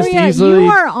 could have just Victoria, easily. you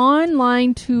are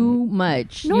online too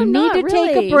much. No, you I'm need not, to take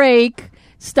really. a break.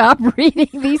 Stop reading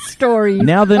these stories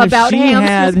Now then, if about she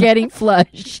hamsters had- getting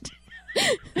flushed.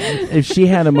 If she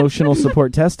had emotional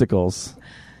support testicles,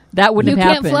 That wouldn't You have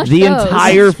can't happened. flush The those.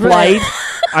 entire flight,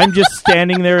 I'm just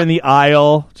standing there in the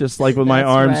aisle, just like with my That's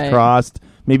arms right. crossed,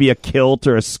 maybe a kilt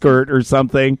or a skirt or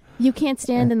something. You can't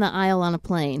stand in the aisle on a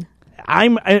plane.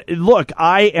 Look,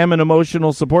 I am an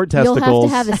emotional support testicles. You'll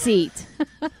have to have a seat.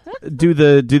 Do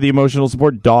the emotional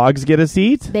support dogs get a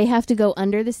seat? They have to go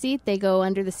under the seat. They go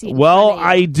under the seat. in Well, front of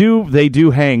you. I do. They do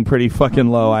hang pretty fucking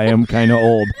low. I am kind of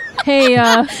old. Hey,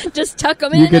 just tuck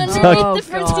them You in can underneath tuck- the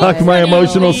front God. seat. Tuck my Funny,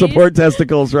 emotional please. support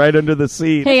testicles right under the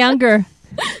seat. hey, Unger,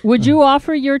 would you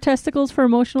offer your testicles for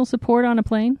emotional support on a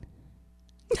plane?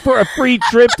 For a free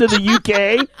trip to the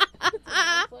UK.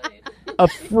 A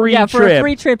free Yeah, trip. for a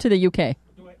free trip to the UK.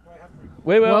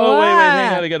 Wait, hang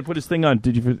on. I got to put his thing on.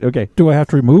 Did you? Okay. Do I have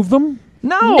to remove them?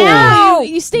 No. No,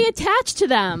 you stay attached to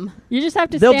them. You just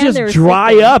have to They'll stand there. just and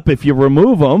dry sit there. up if you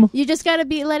remove them. You just got to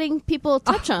be letting people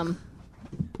touch them.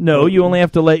 No, you only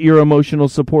have to let your emotional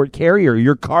support carrier,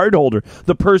 your card holder,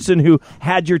 the person who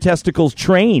had your testicles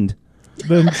trained,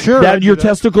 Then sure. that your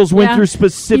testicles went Yeah. through He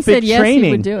specific said yes, training.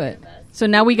 he would do it. So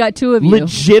now we got two of you.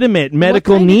 Legitimate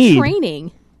medical what kind need. Of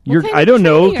training. You're- What kind I of don't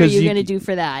know, training 'cause are you you- going to do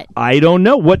for that? I don't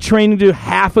know. What training do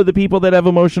half of the people that have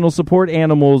emotional support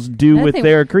animals do with Nothing.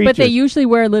 their creatures? But they usually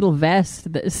wear a little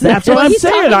vest. That's what Well, I'm he's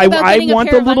saying. talking I about getting a want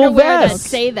pair the of little underwear that vest.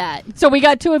 say that. So we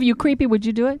got two of you. Creepy, would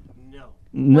you do it?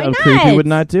 No, Why not? creepy would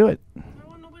not do it. I don't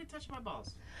want nobody touching my balls.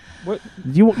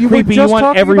 You were creepy. You just want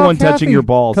talking everyone about touching Kathy your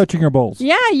balls. Touching your balls.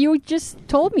 Yeah, you just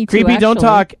told me to. Creepy, don't actually.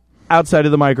 talk outside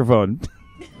of the microphone.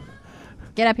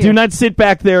 Get up here. Do not sit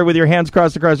back there with your hands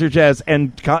crossed across your chest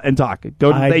and talk.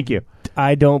 Thank you.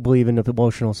 I don't believe in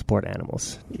emotional support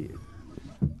animals.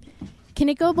 Can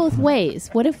it go both ways?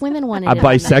 What if women wanted A it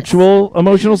on this? bisexual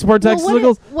emotional support Well,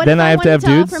 testicles? what Then if I have to have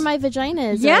wanted dudes. offer my vagina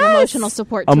as Yes. an emotional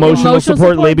support tool? Emotional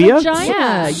support labia? Vagina.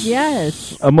 Yeah.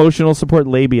 Yes. Emotional support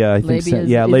labia, I think. Labia is-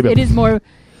 yeah, it- labia. It is more.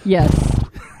 Yes.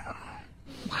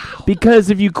 Because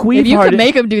if you queef If you hard, can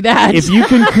make him do that. if you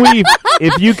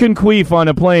can queef on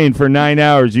a plane for 9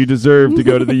 hours, you deserve to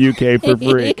go to the UK for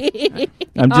free.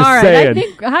 I'm just All right. saying. I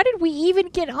think. How did we even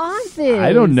get on this?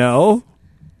 I don't know.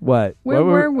 What? Where What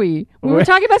were we? We where- were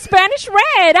talking about Spanish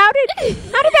Red. How did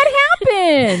that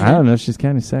happen? I don't know. She's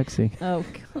kind of sexy. Oh,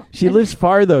 God. She lives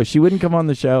far though. She wouldn't come on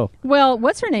the show. Well,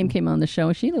 what's her name came on the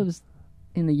show. She lives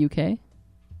in the UK.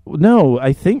 No,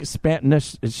 I think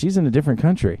she's in a different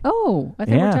country. Oh, I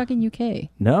thought we Yeah. were talking UK.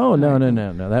 No.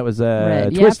 That was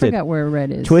Red. Yeah, I Twisted. forgot where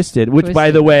Red is. Twisted. Which, by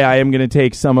Twisted. the way, I am going to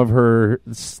take some of her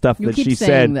stuff You that keep she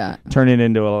saying said, that. turn it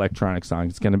into an electronic song.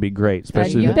 It's going to be great,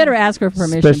 especially You the, better ask her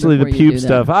permission. especially the before you pube do that.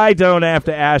 stuff. I don't have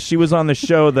to ask. She was on the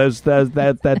show.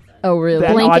 That Oh, really?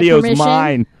 that Blanket audio is permission?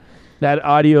 mine. That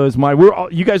audio is mine.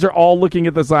 You guys are all looking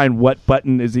at the sign. What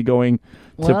button is he going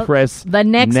to Well, press the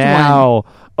next now?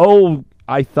 Oh,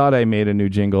 I thought I made a new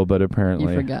jingle, but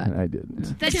apparently You forgot. I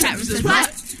didn't. The chat room says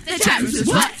what? The chat room says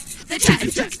what? The chat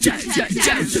room says what? The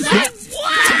chat room says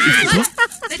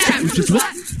what? The chat room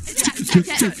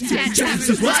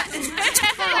says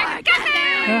what?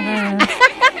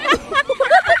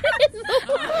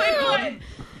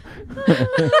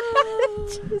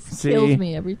 See, Kills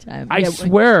me every time. I Yeah,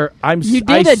 swear, You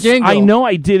did a jingle. I know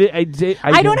I did it. I did.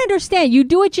 I don't understand. You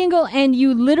do a jingle and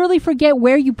you literally forget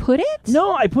where you put it?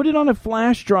 No, I put it on a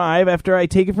flash drive after I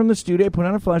take it from the studio. I put it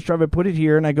on a flash drive. I put it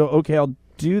here, and I go, okay, I'll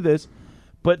do this.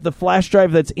 But the flash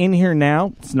drive that's in here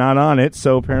now, it's not on it.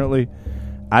 So apparently,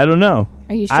 I don't know.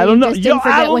 Are you sure I don't you know. just Yo, didn't I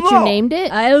forget don't what know. you named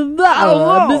it? I don't know, I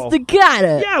don't know. Mr.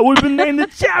 Carter. Yeah, it would have been named the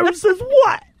chat room says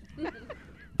what,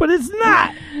 but it's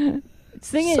not.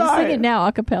 Sing Sorry. it now,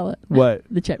 a cappella. What?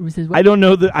 The chat room says what? I don't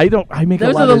know that. I make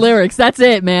Those a lot are the of lyrics. That's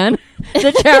it, man.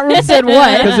 The chat room said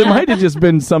what? because it might have just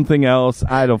been something else.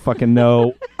 I don't fucking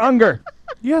know. Unger.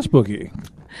 Yes, Boogie.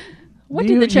 What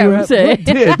You- did the chat you room have- say? What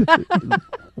did?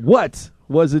 What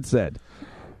was it said?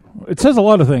 It says a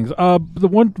lot of things. The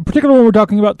one particular one we're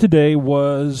talking about today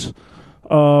was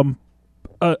a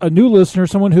new listener,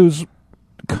 someone who's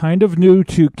kind of new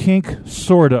to kink,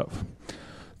 sort of.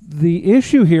 The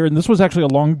issue here, and this was actually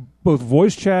along both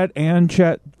voice chat and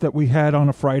chat that we had on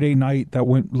a Friday night that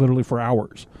went literally for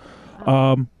hours.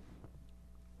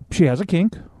 She has a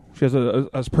kink. She has a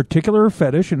particular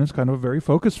fetish, and it's kind of a very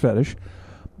focused fetish.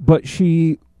 But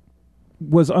she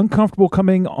was uncomfortable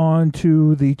coming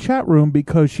onto the chat room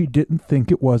because she didn't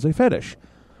think it was a fetish.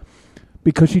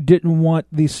 Because she didn't want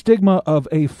the stigma of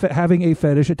having a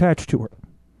fetish attached to her.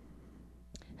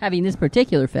 Having this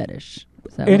particular fetish.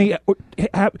 So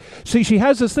See, she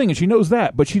has this thing, and she knows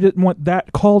that, but she didn't want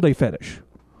that called a fetish,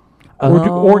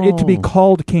 or it to be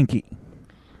called kinky.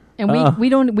 and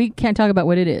we can't talk about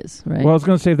what it is, right? Well, I was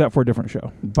going to save that for a different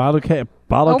show. Bottle cap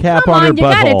come on on, her you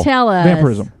gotta butthole. tell us.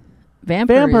 Vampirism.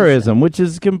 Vampirism, which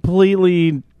is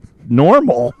completely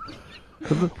normal.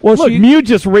 Well, Look, she- Mew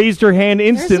just raised her hand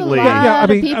instantly. There's a lot Yeah, I of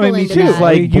mean- people I mean, me into too. that. She's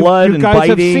like You- blood you and guys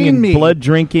have biting seen and me. blood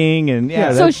drinking and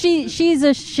yeah. So that's- she's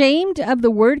ashamed of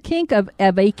the word kink of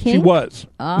a kink. She was.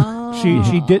 Oh.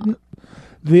 She didn't.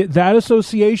 That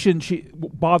association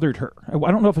bothered her.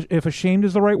 I don't know if ashamed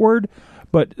is the right word,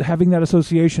 but having that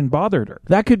association bothered her.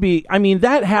 That could be. I mean,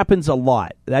 that happens a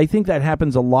lot. I think that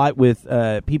happens a lot with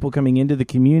people coming into the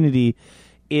community.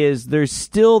 Is there's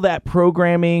still that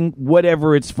programming,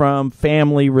 whatever it's from,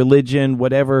 family, religion,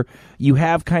 whatever. You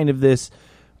have kind of this.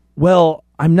 Well,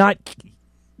 I'm not.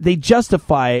 They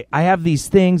justify. I have these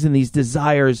things and these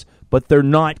desires, but they're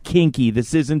not kinky.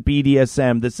 This isn't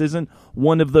BDSM. This isn't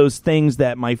one of those things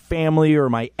that my family or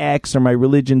my ex or my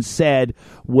religion said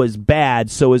was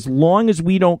bad. So as long as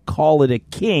we don't call it a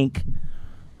kink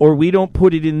or we don't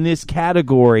put it in this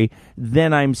category,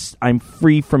 then I'm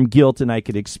free from guilt and I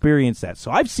could experience that. So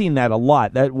I've seen that a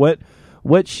lot. That whatever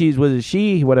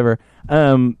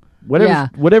Yeah.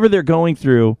 whatever they're going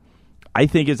through, I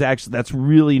think is actually that's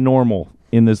really normal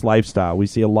in this lifestyle. We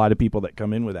see a lot of people that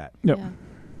come in with that. No. Yeah.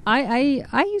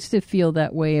 I used to feel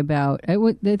that way about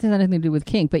it. That has nothing to do with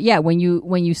kink, but yeah, when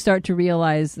you start to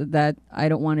realize that I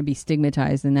don't want to be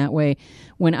stigmatized in that way.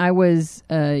 When I was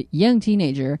a young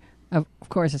teenager, of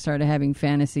course, I started having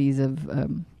fantasies of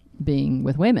being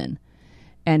with women,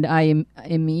 and I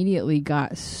immediately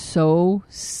got so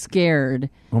scared.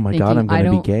 Oh my God, I'm going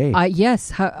to be gay. Yes.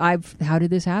 How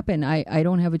did this happen? I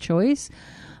don't have a choice.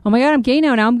 Oh my God, I'm gay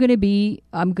now. Now I'm going to be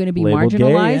Labeled marginalized.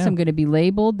 gay, yeah. I'm going to be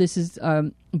labeled. This is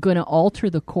going to alter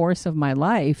the course of my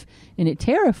life, and it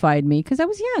terrified me because I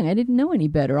was young. I didn't know any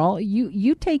better.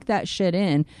 You take that shit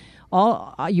in.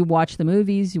 You watch the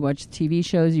movies, you watch the TV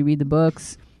shows, you read the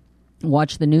books,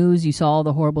 watch the news. You saw all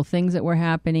the horrible things that were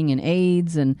happening, and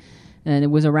AIDS, and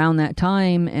it was around that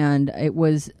time, and it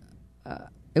was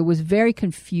very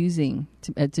confusing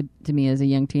to me as a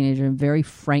young teenager and very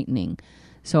frightening.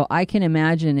 So I can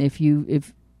imagine if you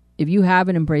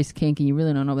haven't embraced kink and you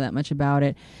really don't know that much about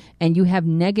it, and you have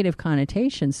negative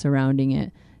connotations surrounding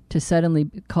it, to suddenly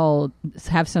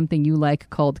have something you like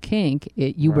called kink,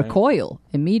 you Right. recoil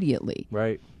immediately.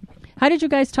 Right. How did you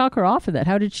guys talk her off of that?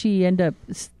 How did she end up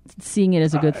seeing it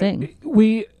as a good thing?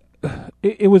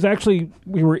 It was actually,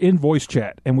 we were in voice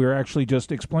chat and we were actually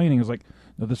just explaining. It was like,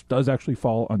 no, this does actually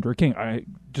fall under a kink. I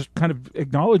just kind of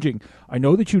acknowledging, I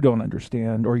know that you don't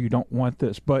understand or you don't want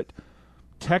this, but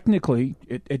technically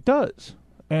it does.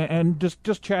 And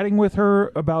just chatting with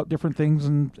her about different things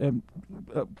and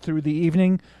through the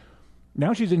evening.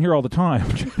 Now she's in here all the time.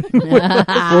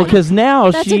 Well, because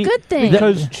now That's she a good thing.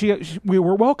 because we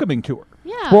were welcoming to her.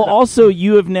 Yeah. Well, also,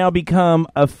 you have now become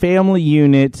a family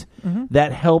unit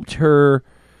that helped her,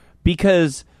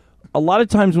 because a lot of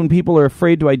times when people are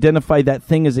afraid to identify that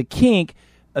thing as a kink,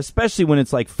 especially when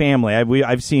it's like family,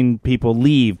 I've seen people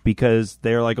leave because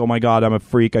they're like, oh my God, I'm a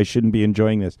freak, I shouldn't be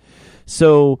enjoying this.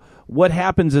 So what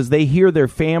happens is they hear their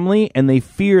family and they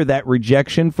fear that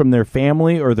rejection from their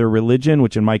family or their religion,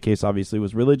 which in my case obviously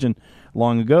was religion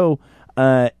long ago.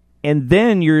 And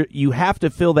then you have to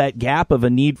fill that gap of a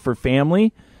need for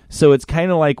family. So it's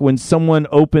kind of like when someone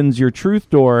opens your truth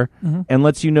door and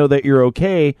lets you know that you're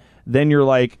okay, then you're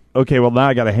like, okay, well, now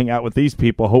I got to hang out with these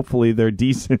people. Hopefully they're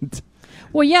decent.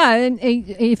 Well, yeah, and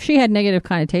if she had negative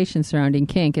connotations surrounding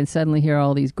kink and suddenly hear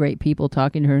all these great people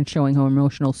talking to her and showing her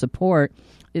emotional support,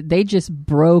 they just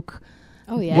broke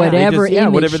whatever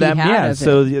image she had of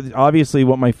So it. obviously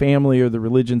what my family or the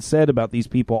religion said about these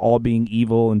people all being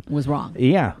evil and was wrong.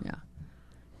 Yeah.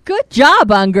 Good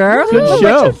job, Unger. Good Look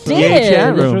show. what you Yay, did. chat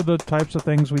room. Those are the types of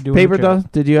things we do. Paper in the chat. Doll,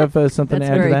 did you have something That's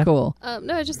to add very to that? cool.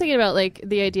 No, I was just thinking about like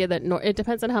the idea that it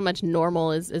depends on how much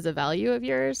normal is a value of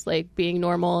yours, like being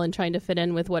normal and trying to fit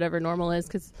in with whatever normal is,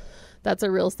 because that's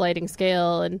a real sliding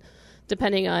scale. And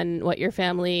depending on what your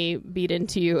family beat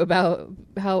into you about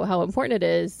how important it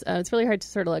is, it's really hard to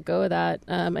sort of let go of that.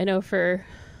 I know for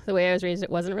the way I was raised,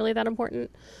 it wasn't really that important.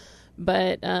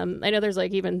 But I know there's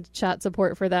like even chat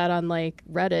support for that on like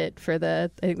Reddit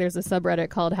I think there's a subreddit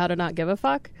called How to Not Give a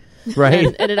Fuck.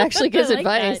 Right. And it actually gives I like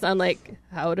advice that. on like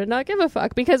how to not give a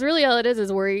fuck, because really all it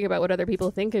is worrying about what other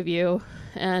people think of you.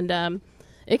 And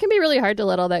it can be really hard to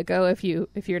let all that go if you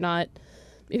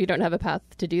don't have a path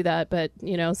to do that. But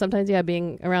you know, sometimes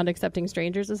being around accepting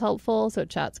strangers is helpful, so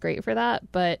chat's great for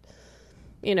that. But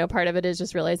you know, part of it is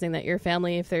just realizing that your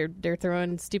family, if they're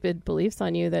throwing stupid beliefs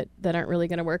on you that aren't really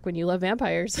going to work when you love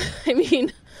vampires. I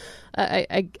mean,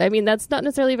 I mean that's not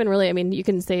necessarily even really. I mean, you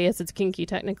can say yes, it's kinky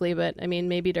technically, but I mean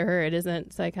maybe to her it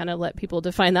isn't. So I kind of let people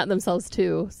define that themselves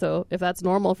too. So if that's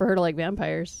normal for her to like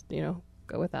vampires, you know,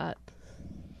 go with that.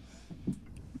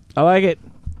 I like it.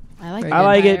 I like Very that. I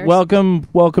like it. Fires.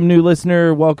 Welcome, new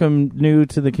listener. Welcome, new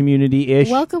to the community-ish.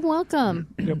 Welcome.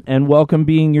 And welcome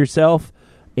being yourself.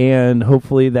 And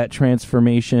hopefully that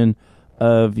transformation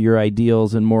of your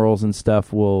ideals and morals and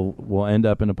stuff will end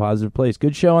up in a positive place.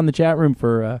 Good show on the chat room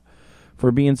for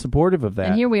being supportive of that.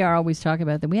 And here we are always talking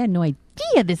about that. We had no idea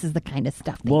this is the kind of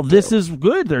stuff. Well, this is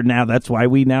good. That's why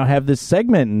we now have this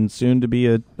segment and soon to be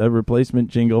a replacement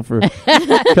jingle for.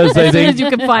 Because as soon as you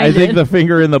can find I think it. the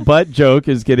finger in the butt joke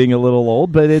is getting a little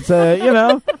old, but it's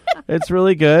it's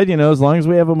really good. As long as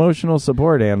we have emotional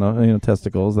support and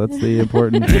testicles, that's the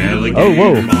important. Oh,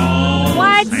 whoa!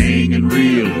 What? Hanging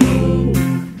real low,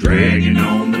 dragging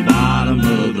on the bottom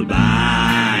of the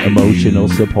bayou. Emotional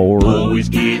support. Always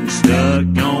getting stuck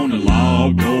on a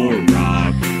log or a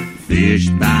rock. Fish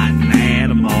biting at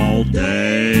 'em all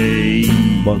day.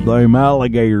 But them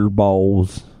alligator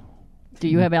balls, Do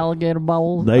you have alligator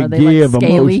balls? they Are they give like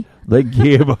scaly? They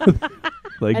give.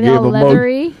 They Are they give all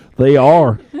leathery? They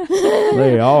are.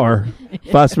 They are.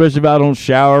 Especially if I don't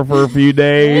shower for a few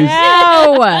days.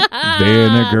 No!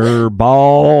 Vinegar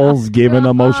balls giving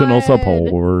emotional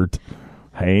support.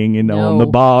 Hanging on the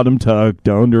bottom, tucked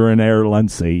under an airline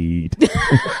seat.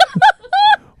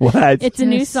 What? It's a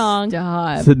new song.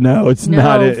 Stop. No, it's No,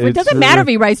 not. it doesn't matter if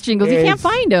he writes jingles. You can't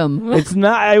find them. It's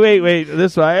not. Wait.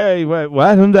 This way.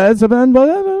 What? That's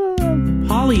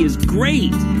Holly is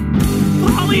great.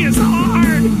 Holly is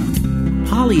hard.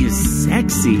 Holly is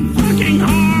sexy. Fucking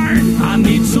hard. I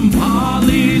need some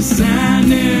Holly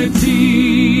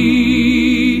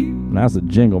sanity. That's a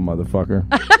jingle, motherfucker.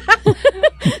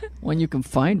 When you can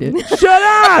find it. Shut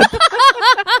up!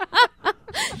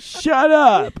 Shut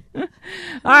up! All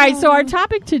right, so our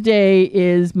topic today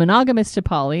is monogamous to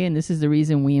poly, and this is the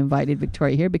reason we invited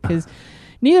Victoria here, because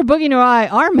neither Boogie nor I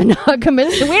are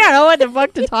monogamous, so we don't know what the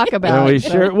fuck to talk about. Are we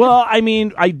sure? Well, I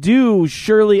mean, I do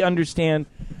surely understand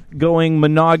going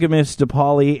monogamous to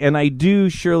poly, and I do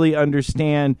surely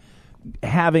understand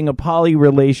having a poly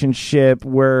relationship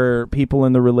where people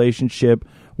in the relationship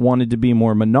wanted to be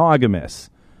more monogamous.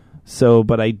 So,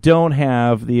 but I don't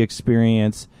have the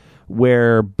experience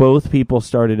where both people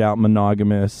started out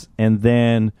monogamous and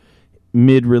then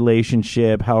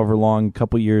mid-relationship, however long,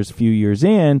 few years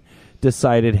in,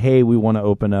 decided, hey, we want to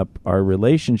open up our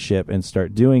relationship and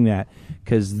start doing that.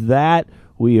 Because that,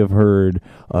 we have heard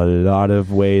a lot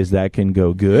of ways that can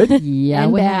go good Yeah,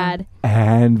 and we bad.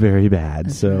 and very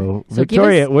bad. So So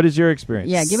Victoria, give us- what is your experience?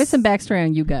 Yeah, give us some backstory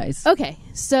on you guys. Okay,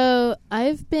 so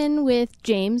I've been with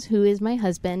James, who is my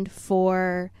husband,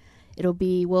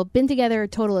 we've been together a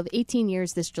total of 18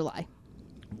 years this July.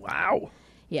 Wow.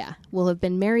 Yeah, we'll have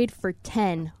been married for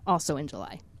 10 also in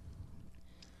July.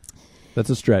 That's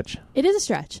a stretch. It is a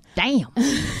stretch. Damn.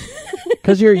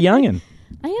 Because you're a youngin'.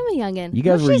 I am a youngin'. You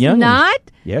guys were She's youngin'. not.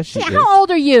 Yes, she Yeah, is. how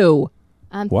old are you?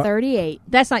 I'm What? 38.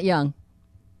 That's not young.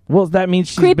 Well, that means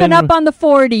she's Creeping been up on the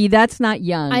 40, that's not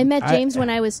young. I met James when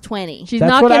I was 20. She's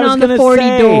That's what I knocking was on the gonna 40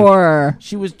 say. door.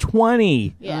 She was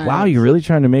 20. Yeah. Wow, you're really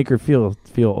trying to make her feel old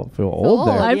old.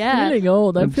 there. I'm Yeah. feeling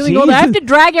old. I'm Oh, feeling old. I have to Jesus.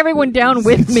 drag everyone down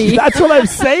with me. That's what I'm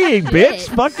saying, bitch.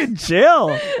 Fucking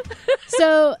chill.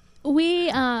 So we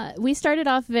started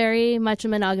off very much a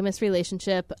monogamous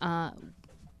relationship.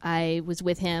 I was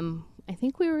with him. I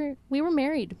think we were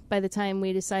married by the time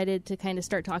we decided to kind of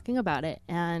start talking about it.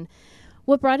 And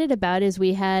what brought it about is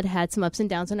we had some ups and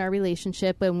downs in our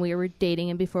relationship when we were dating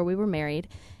and before we were married.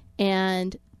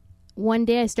 And one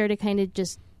day I started kind of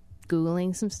just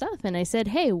Googling some stuff, and I said,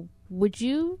 hey, would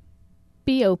you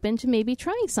be open to maybe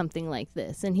trying something like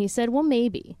this? And he said, well,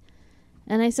 maybe.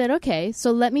 And I said, okay,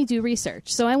 so let me do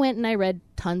research. So I went and I read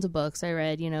tons of books. I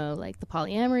read, like the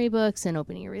polyamory books and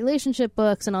opening a relationship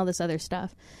books and all this other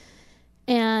stuff.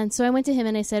 And so I went to him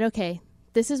and I said, okay,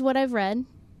 this is what I've read.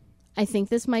 I think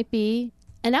this might be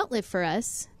an outlet for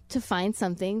us to find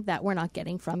something that we're not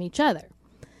getting from each other.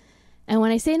 And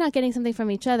when I say not getting something from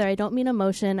each other, I don't mean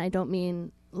emotion. I don't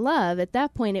mean love. At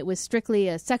that point, it was strictly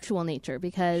a sexual nature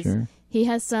because Sure. he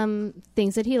has some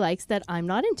things that he likes that I'm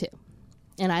not into.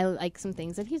 And I like some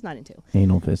things that he's not into.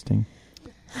 Anal fisting.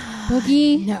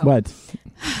 Boogie, No. What?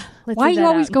 Let's why leave you that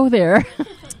always out. go there?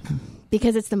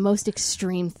 Because it's the most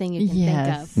extreme thing you can think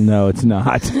Yes. of. No, it's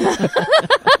not.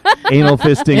 Anal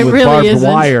fisting It with really barbed isn't.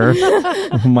 wire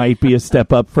might be a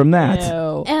step up from that.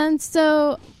 No. And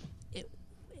so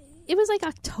it was like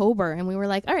October, and we were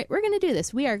like, all right, we're going to do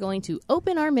this. We are going to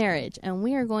open our marriage, and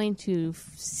we are going to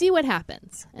see what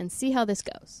happens and see how this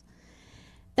goes.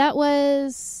 That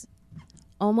was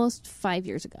almost 5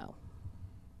 years ago.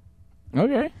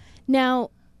 Okay.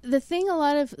 Now, the thing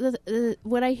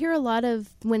what I hear a lot of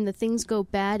when the things go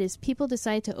bad is people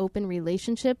decide to open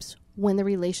relationships when the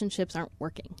relationships aren't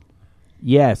working.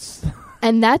 Yes.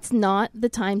 And that's not the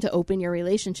time to open your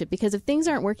relationship, because if things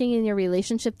aren't working in your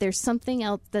relationship, there's something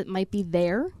else that might be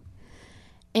there.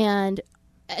 And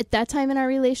at that time in our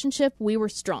relationship, we were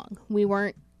strong. We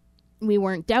weren't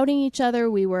doubting each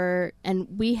other. We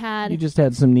had You just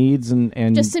had some needs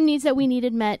and just some needs that we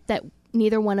needed met that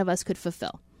neither one of us could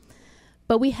fulfill.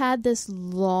 But we had this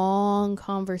long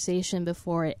conversation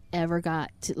before it ever got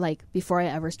to, before I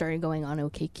ever started going on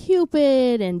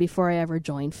OkCupid and before I ever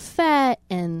joined FET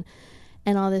and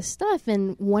all this stuff.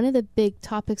 And one of the big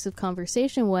topics of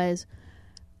conversation was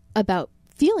about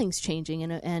feelings changing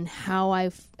and how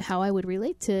I would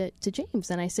relate to James.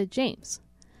 And I said, James,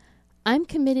 I'm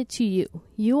committed to you.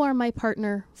 You are my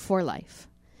partner for life.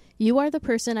 You are the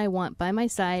person I want by my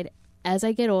side as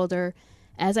I get older,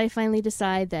 as I finally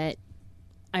decide that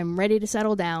I'm ready to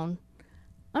settle down.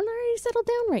 I'm not ready to settle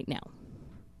down right now.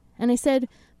 And I said,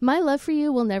 my love for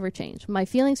you will never change. My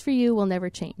feelings for you will never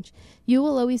change. You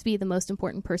will always be the most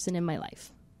important person in my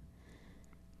life.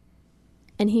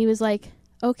 And he was like,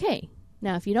 okay.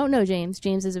 Now, if you don't know James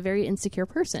is a very insecure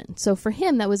person. So for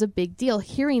him, that was a big deal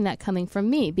hearing that coming from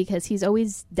me, because he's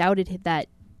always doubted that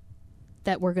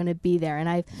we're going to be there.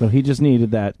 And so he just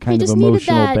needed that kind of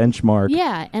emotional benchmark.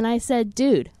 Yeah. And I said,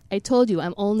 dude, I told you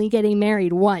I'm only getting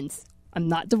married once. I'm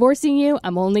not divorcing you.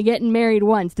 I'm only getting married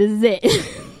once. This is it.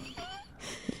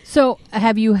 So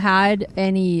have you had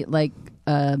any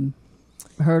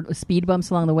heard speed bumps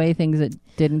along the way, things that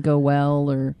didn't go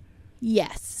well, or?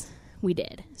 Yes, we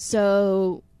did.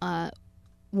 So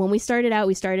when we started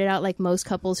out like most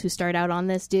couples who start out on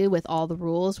this do, with all the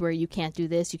rules where you can't do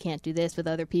this with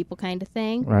other people kind of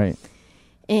thing. Right.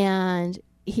 And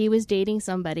he was dating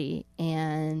somebody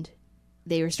and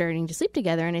they were starting to sleep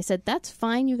together. And I said, that's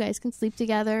fine. You guys can sleep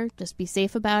together. Just be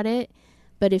safe about it.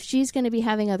 But if she's going to be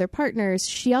having other partners,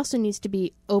 she also needs to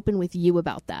be open with you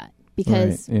about that.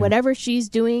 Because whatever she's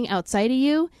doing outside of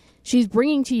you, she's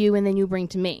bringing to you and then you bring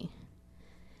to me.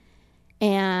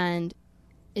 And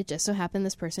it just so happened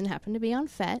this person happened to be on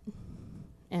FET.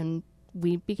 And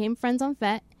we became friends on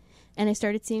FET. And I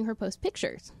started seeing her post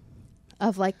pictures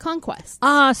of conquests.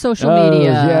 Social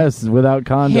media. Yes, without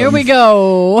condoms. Here we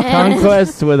go.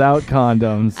 Conquests without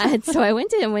condoms. And so I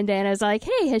went to him one day and I was like,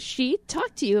 hey, has she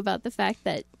talked to you about the fact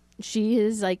that she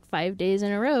has 5 days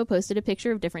in a row posted a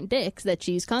picture of different dicks that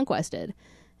she's conquested?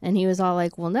 And he was all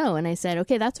like, well, no. And I said,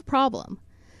 okay, that's a problem.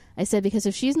 I said, because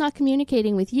if she's not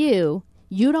communicating with you,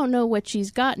 you don't know what she's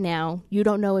got now. You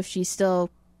don't know if she's still,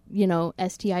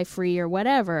 STI free or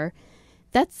whatever.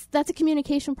 That's a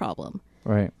communication problem.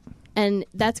 Right. And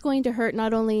that's going to hurt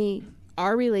not only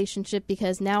our relationship,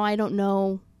 because now I don't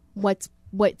know what's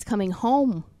coming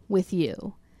home with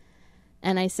you.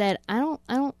 And I said, I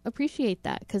don't appreciate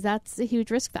that, because that's a huge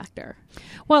risk factor.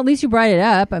 Well, at least you brought it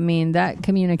up. I mean, that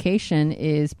communication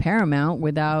is paramount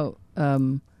without...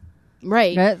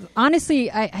 Right. Honestly,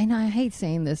 I know I hate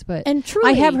saying this, but and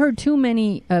truly, I have heard too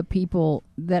many people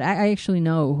that I actually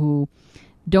know who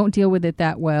don't deal with it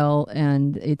that well,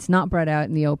 and it's not brought out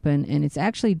in the open, and it's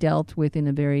actually dealt with in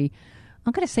a very,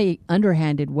 I'm going to say,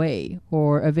 underhanded way,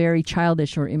 or a very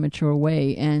childish or immature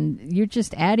way, and you're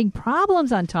just adding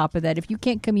problems on top of that if you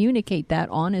can't communicate that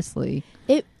honestly.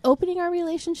 Opening our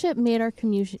relationship made our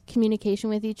communication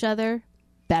with each other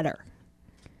better.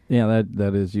 Yeah,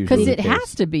 that is usually because it the case.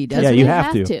 has to be. Yeah, you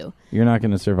have to. You're not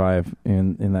going to survive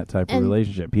in that type of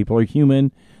relationship. People are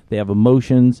human. They have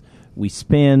emotions. We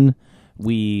spin.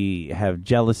 We have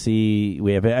jealousy.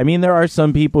 There are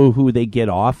some people who they get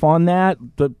off on that.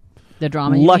 The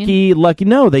drama. Lucky.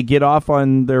 No, they get off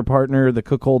on their partner, the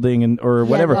cuckolding or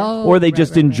whatever, or they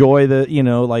just enjoy the.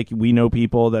 We know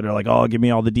people that are like, oh, give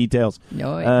me all the details.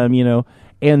 No,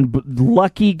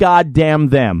 lucky goddamn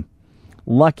them.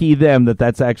 Lucky them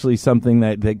that's actually something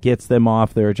that gets them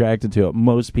off. They're attracted to it.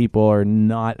 Most people are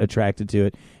not attracted to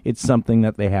it. It's something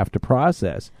that they have to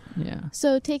process. Yeah.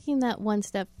 So taking that one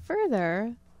step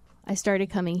further, I started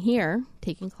coming here,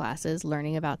 taking classes,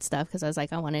 learning about stuff, because I was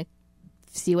like, I want to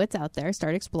see what's out there,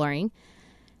 start exploring.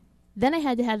 Then I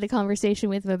had to have the conversation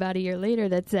with him about a year later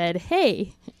that said,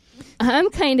 hey, I'm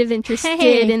kind of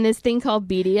interested in this thing called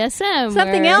BDSM.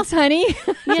 Something else, honey.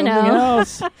 Something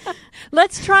else.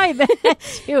 Let's try that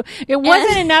too. It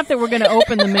wasn't enough that we're going to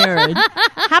open the marriage.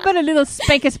 How about a little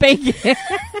spank?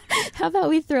 How about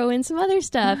we throw in some other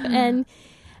stuff? And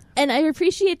I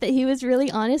appreciate that he was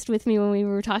really honest with me when we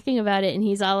were talking about it. And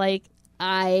he's all like,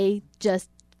 I just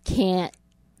can't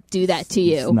do that to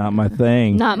you. It's not my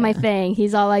thing. Not my thing.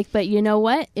 He's all like, but you know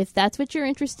what? If that's what you're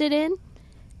interested in,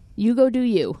 you go do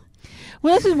you.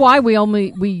 Well, this is why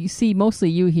we see mostly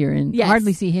you here and Yes.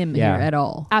 hardly see him Yeah. here at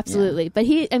all. Absolutely. But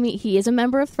he is a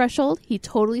member of Threshold. He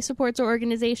totally supports our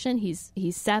organization. He's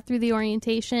sat through the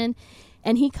orientation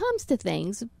and he comes to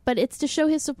things, but it's to show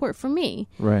his support for me.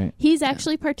 Right. He's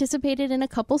actually participated in a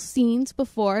couple scenes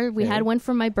before. We had one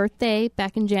for my birthday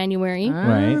back in January. I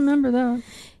Right. remember that.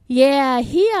 Yeah,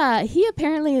 he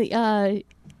apparently I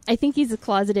think he's a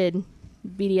closeted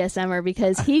BDSMer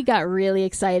because he got really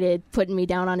excited putting me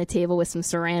down on a table with some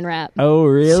saran wrap. Oh,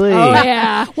 really?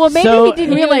 Yeah. Well, maybe So- he didn't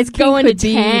He realize was King going could to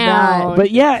be town. that.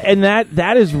 But yeah, and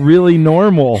that is really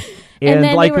normal. And And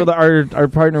then like they were- with our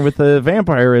partner with the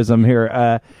vampirism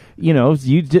here,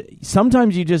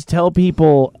 sometimes you just tell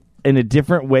people in a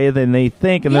different way than they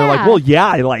think, and they're like, Yeah. "Well, yeah,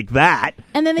 I like that."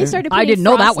 And then they started I putting didn't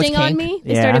know that was frosting on kink. me.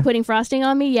 They Yeah. started putting frosting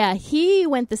on me. Yeah, he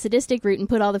went the sadistic route and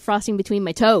put all the frosting between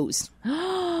my toes.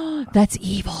 That's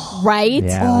evil. Right?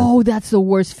 Yeah. Oh, that's the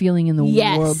worst feeling in the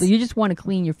Yes. world. You just want to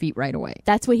clean your feet right away.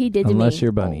 That's what he did to Unless me.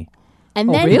 you're Bunny, And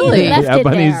Oh, then really? he left Yeah, it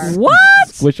Bunny's- there. What?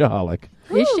 squishaholic.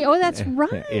 Is she? Oh, that's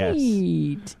right.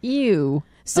 Yes. Ew.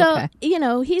 So Okay.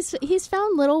 he's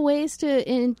found little ways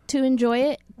to enjoy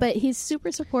it, but he's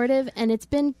super supportive, and it's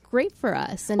been great for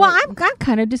us. And Well, it- I'm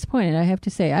kind of disappointed. I have to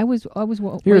say, I was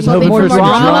Here's waiting hoping for for some more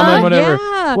drama drama? and whatever.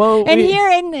 Yeah. Well, and we- here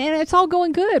and it's all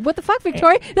going good. What the fuck,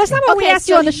 Victoria? That's not what we Okay, asked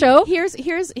so you on the show.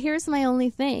 Here's my only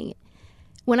thing.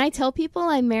 When I tell people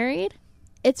I'm married,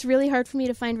 it's really hard for me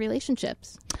to find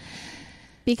relationships.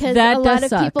 Because That a lot does of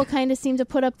suck. people kind of seem to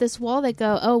put up this wall that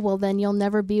go, oh, well, then you'll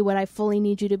never be what I fully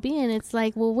need you to be. And it's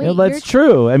like, well, wait, No, that's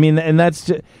true. I mean, and that's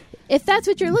just, if that's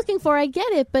what you're looking for, I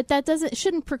get it. But that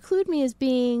shouldn't preclude me as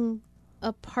being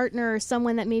a partner or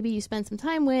someone that maybe you spend some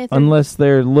time with. Or, unless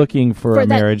they're looking for a For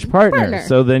that marriage partner. partner.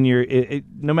 So then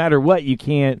no matter what, you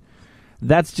can't.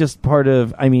 That's just part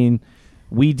of. I mean,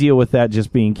 we deal with that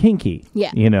just being kinky.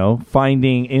 Yeah.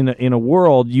 Finding in a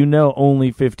world,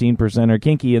 only 15% are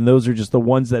kinky, and those are just the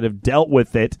ones that have dealt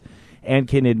with it and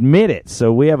can admit it.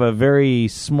 So we have a very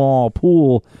small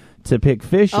pool to pick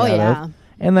fish out yeah. of.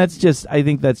 And that's just, I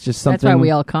think that's just something. That's why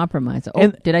we all compromise. Oh,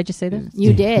 And- did I just say that?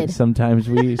 you did. sometimes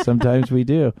we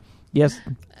do. Yes.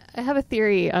 I have a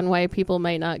theory on why people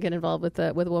might not get involved with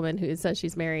a woman who says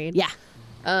she's married. Yeah.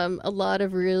 A lot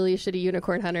of really shitty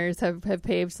unicorn hunters have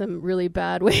paved some really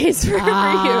bad ways for you.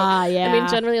 Ah, yeah. I mean,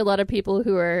 generally, a lot of people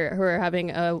who are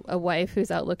having a wife who's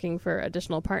out looking for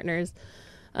additional partners.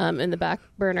 In the back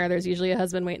burner, there's usually a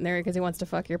husband waiting there because he wants to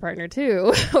fuck your partner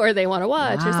too, or they want to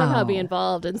watch or somehow be Wow.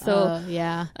 involved. And so,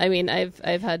 yeah. I mean, I've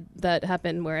had that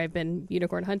happen where I've been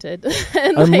unicorn hunted.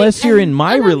 And, Unless you're in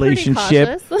my and I'm pretty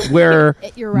relationship cautious. where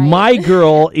You're right. my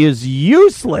girl is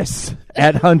useless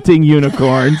at hunting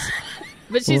unicorns.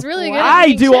 But she's really good. At I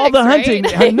hunting do all the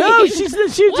chicks, hunting. right? No, she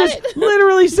just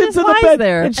literally sits just in the lies bed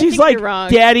there. and I she's think like, you're wrong.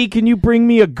 "Daddy, can you bring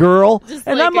me a girl?" Just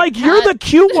And like I'm a like, "You're cat. the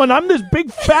cute one. I'm this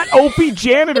big fat opie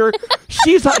janitor."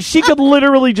 She could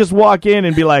literally just walk in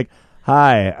and be like,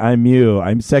 "Hi, I'm you.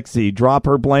 I'm sexy." Drop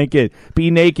her blanket,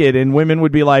 be naked, and women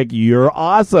would be like, "You're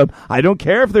awesome." I don't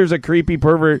care if there's a creepy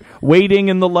pervert waiting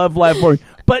in the love life for you.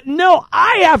 But no,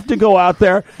 I have to go out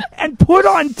there and put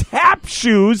on tap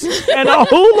shoes and a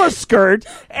hula skirt.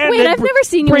 And Wait, then I've never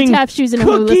seen you in bring tap shoes and a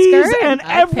hula cookies skirt. and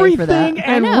I'd pay for that. everything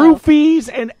I and know. roofies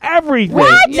and everything.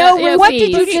 What? Yeah, No, what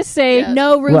did you roofies. just say? Yeah.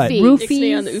 No What? roofies. Roof-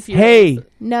 Ixnay on the oofy Hey, roof.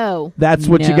 No. that's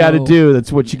what you got to No. do.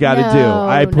 That's what you got to do. No,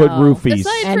 I put no. roofies.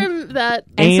 Aside And- from that,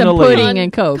 And some Anally. pudding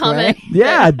and Coke, comment, right?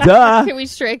 Yeah, duh. Can we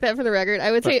strike that for the record?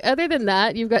 I would say, other than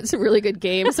that, you've got some really good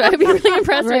games. So I'd be really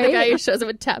impressed with the Right? guy who shows up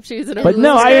with tap shoes and a But hula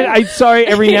no, skirt. I'm sorry.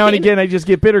 Every now and again, I just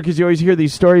get bitter because you always hear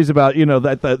these stories about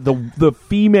that the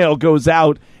female goes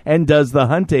out and does the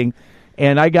hunting,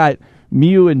 and I got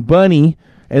Mew and Bunny,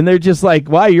 and they're just like,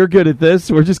 "Wow, you're good at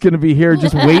this. We're just going to be here,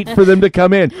 just wait for them to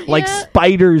come in like Yeah.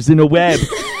 spiders in a web."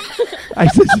 I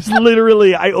just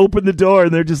literally, I open the door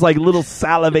and they're just like little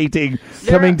salivating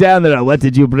coming down. They're like, "What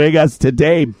did you bring us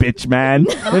today, bitch man?"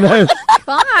 And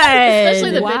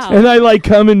Especially the Wow. bitch. and I like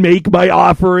come and make my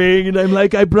offering, and I'm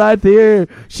like, "I brought her.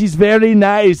 She's very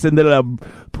nice," and then I'll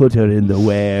put her in the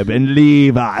web and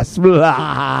leave us.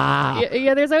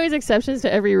 Yeah, there's always exceptions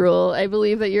to every rule. I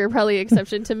believe that you're probably an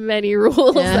exception to many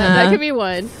rules. Yeah. That could be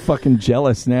one. Fucking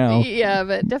jealous now. Yeah,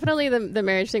 but definitely the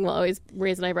marriage thing will always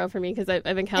raise an eyebrow for me because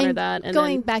I've encountered And that. And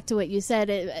going then, back to what you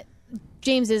said,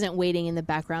 James isn't waiting in the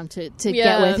background to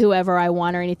Yeah. get with whoever I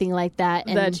want or anything like that.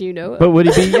 And that you know. But would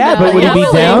he be? Yeah, but would he be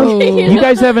Yeah. down? You You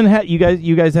guys haven't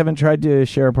you guys haven't tried to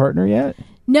share a partner yet.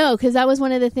 No, because that was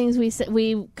one of the things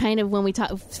we kind of when we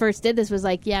first did this was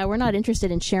like, yeah, we're not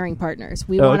interested in sharing partners.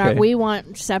 We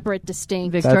want separate,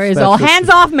 distinct. Victoria's That's all just- hands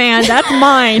off, man. That's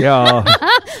mine. Yeah.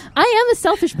 I am a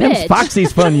selfish Them's bitch.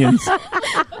 Foxy's Funyuns.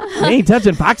 You ain't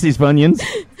touching Foxy's Funyuns.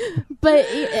 But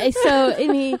so I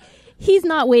mean, he's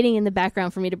not waiting in the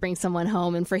background for me to bring someone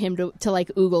home and for him to like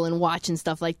oogle and watch and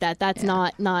stuff like that. That's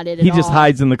not it at all. He just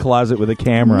hides in the closet with a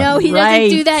camera. No, he Right.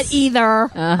 doesn't do that either.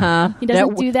 He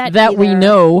doesn't do that. That we either.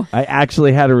 know. I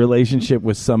actually had a relationship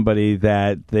with somebody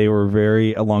that they were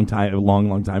a long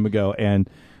time ago, and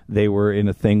they were in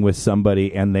a thing with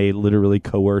somebody, and they literally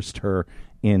coerced her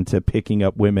into picking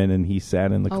up women, and he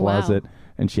sat in the Oh, wow. closet,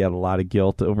 and she had a lot of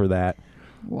guilt over that.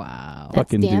 Wow. That's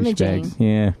Fucking damaging. douchebags.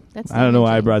 Yeah. That's I don't know why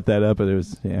I damaging. brought that up, but it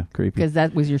was creepy. Because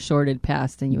that was your sordid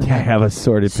past, and you I had have a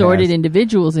sordid sordid past.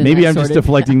 individuals in Maybe that I'm just sordid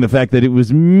deflecting the fact that it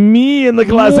was me in the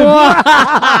closet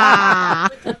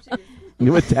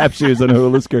with tap shoes and a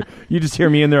hula skirt. You just hear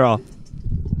me in there all.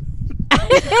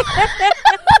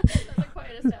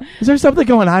 Is there something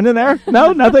going on in there?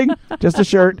 No, nothing. Just a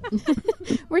shirt.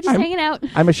 We're just hanging out.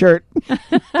 I'm a shirt.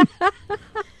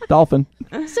 Dolphin.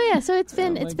 So yeah, so it's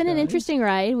been an interesting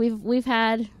ride.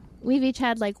 We've each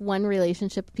had like one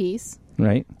relationship apiece,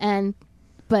 Right.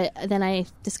 but then I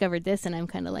discovered this, and I'm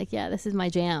kind of like, yeah, this is my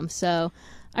jam. So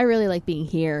I really like being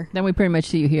here. Then we pretty much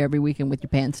see you here every weekend with your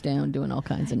pants down, doing all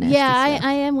kinds of nasty Yeah, stuff.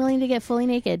 I am willing to get fully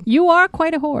naked. You are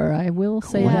quite a whore. I will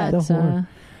say Quite that. a whore.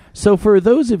 So for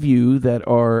those of you that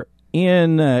are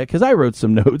in, because I wrote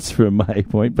some notes from my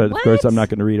point, but of course I'm not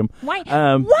going to read them. Why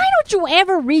don't you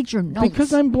ever read your notes?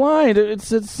 Because I'm blind. It's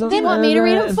They want me to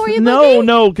read 'em for you, No, Boogie?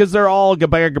 no, because they're all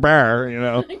gabar, you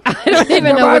know. I don't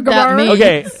even know what that means.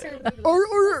 Okay.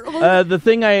 The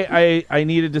thing I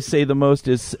needed to say the most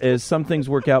is some things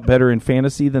work out better in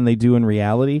fantasy than they do in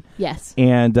reality. Yes.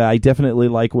 And I definitely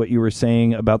like what you were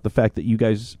saying about the fact that you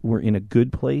guys were in a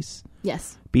good place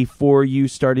Yes. before you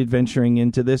started venturing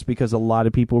into this, because a lot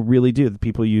of people really do.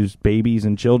 People use babies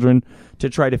and children to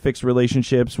try to fix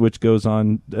relationships, which goes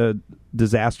on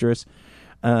disastrous.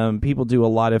 People do a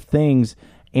lot of things,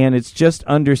 and it's just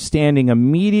understanding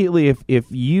immediately if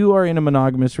you are in a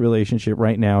monogamous relationship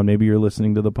right now, and maybe you're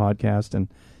listening to the podcast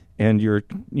and you're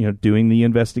doing the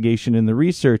investigation and the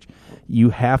research, you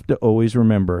have to always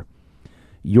remember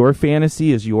your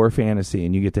fantasy is your fantasy,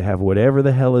 and you get to have whatever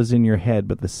the hell is in your head,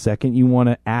 but the second you want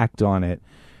to act on it,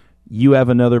 you have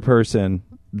another person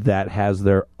that has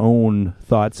their own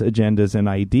thoughts, agendas, and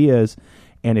ideas,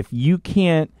 and if you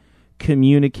can't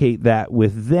communicate that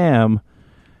with them,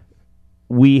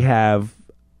 we have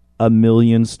a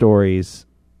million stories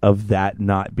of that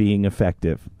not being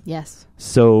effective. Yes.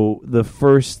 So the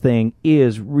first thing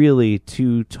is really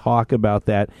to talk about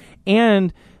that.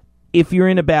 And if you're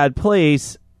in a bad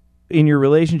place in your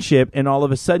relationship and all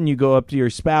of a sudden you go up to your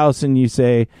spouse and you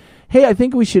say, hey, I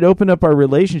think we should open up our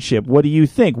relationship. What do you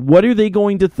think? What are they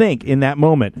going to think in that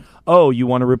moment? Oh, you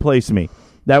want to replace me.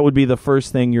 That would be the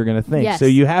first thing you're going to think. Yes. So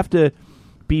you have to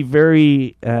be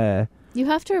very... You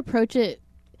have to approach it.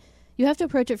 You have to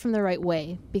approach it from the right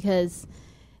way, because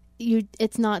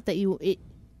it's not that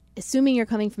assuming you're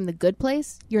coming from the good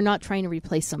place, you're not trying to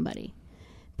replace somebody,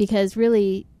 because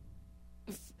really,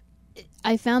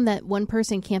 I found that one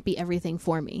person can't be everything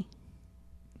for me,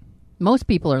 Most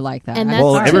people are like that. and I- that's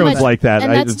Well, too everyone's much, like that.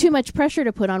 and I that's just- too much pressure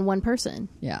to put on one person.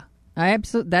 Yeah,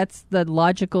 that's the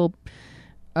logical,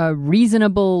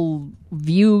 reasonable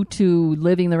view to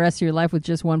living the rest of your life with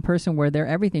just one person, where they're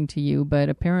everything to you. But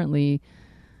apparently,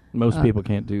 Most people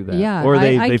can't do that. yeah, or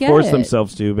they I get force it.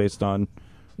 themselves to based on,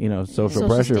 social Social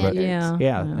pressure. But standards.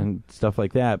 yeah, and stuff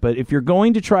like that. But if you're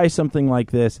going to try something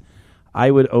like this, I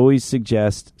would always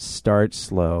suggest start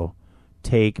slow.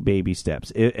 Take baby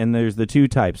steps. And there's the two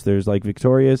types. There's like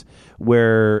Victoria's,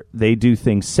 where they do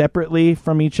things separately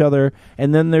from each other.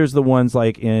 And then there's the ones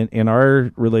like in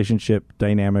our relationship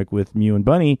dynamic with Mew and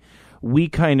Bunny, we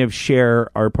kind of share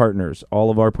our partners. All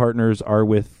of our partners are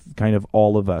with kind of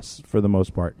all of us for the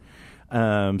most part.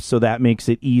 So that makes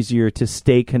it easier to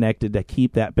stay connected, to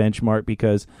keep that benchmark,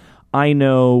 because I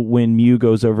know when Mew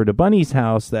goes over to Bunny's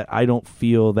house that I don't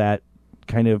feel that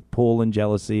kind of pull and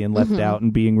jealousy and left out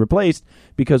and being replaced,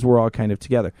 because we're all kind of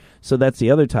together. So that's the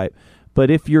other type. But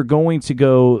if you're going to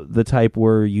go the type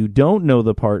where you don't know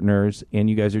the partners and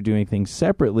you guys are doing things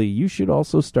separately, you should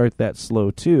also start that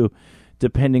slow too,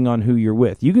 depending on who you're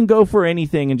with. You can go for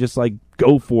anything and just like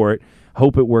go for it,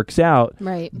 hope it works out.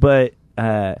 Right. But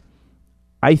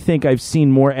I think I've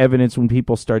seen more evidence when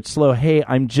people start slow. Hey,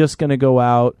 I'm just going to go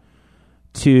out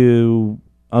to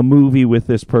a movie with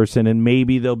this person, and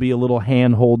maybe there'll be a little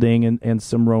hand-holding and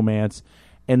some romance,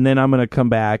 and then I'm going to come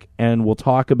back and we'll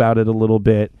talk about it a little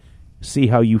bit, see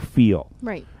how you feel.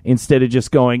 Right. Instead of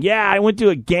just going, yeah, I went to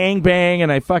a gangbang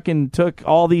and I fucking took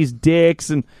all these dicks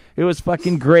and it was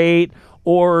fucking great.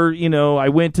 Or, you know, I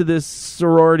went to this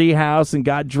sorority house and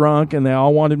got drunk and they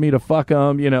all wanted me to fuck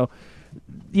them, you know,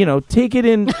 take it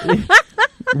in,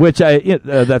 which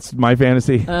that's my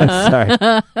fantasy. Sorry.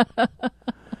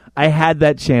 I had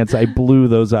that chance. I blew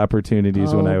those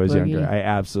opportunities when I was younger. I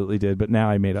absolutely did. But now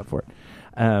I made up for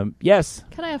it. Yes.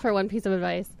 Can I offer one piece of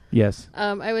advice? Yes.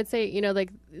 I would say, like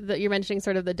you're mentioning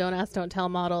sort of the don't ask, don't tell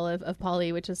model of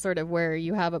poly, which is sort of where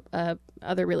you have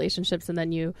other relationships and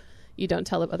then you don't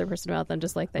tell the other person about them,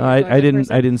 just like that. I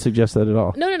didn't suggest that at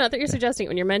all. No, not that you're suggesting it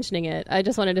when you're mentioning it. I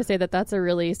just wanted to say that that's a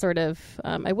really sort of,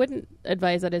 I wouldn't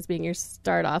advise that as being your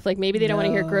start off. Like maybe they don't want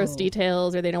to hear gross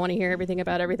details or they don't want to hear everything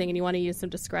about everything and you want to use some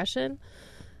discretion.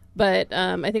 But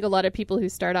I think a lot of people who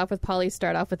start off with poly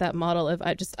start off with that model of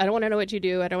I don't want to know what you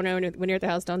do. I don't want to know when you're at the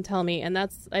house. Don't tell me. And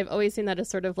I've always seen that as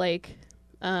sort of like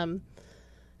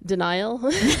denial.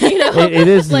 It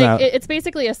is like it's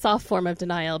basically a soft form of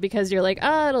denial because you're like,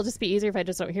 it'll just be easier if I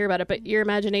just don't hear about it. But your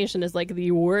imagination is like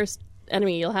the worst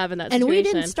enemy you'll have in that situation. And we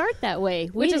didn't start that way.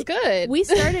 Which is good. We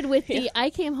started with I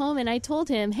came home and I told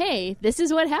him, hey, this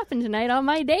is what happened tonight on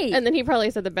my date. And then he probably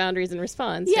set the boundaries in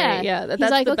response. Yeah. Right? Yeah. He's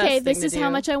that's like, the okay, best this thing is to how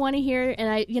do. much I want to hear.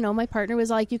 And my partner was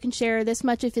like, you can share this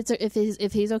much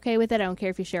if he's okay with it. I don't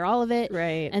care if you share all of it.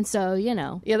 Right. And so,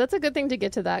 Yeah, that's a good thing to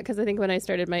get to that because I think when I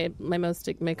started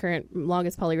my current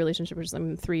longest poly relationship, which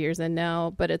I'm 3 years in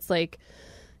now, but it's like,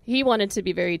 he wanted to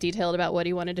be very detailed about what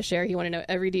he wanted to share. He wanted to know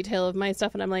every detail of my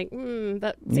stuff. And I'm like,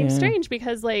 that seems strange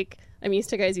because, like, I'm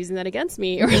used to guys using that against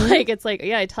me. Or, like, it's like,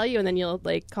 yeah, I tell you, and then you'll,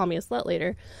 like, call me a slut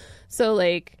later. So,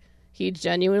 like, he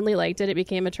genuinely liked it. It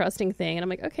became a trusting thing. And I'm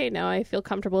like, okay, now I feel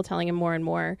comfortable telling him more and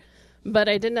more. But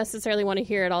I didn't necessarily want to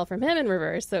hear it all from him in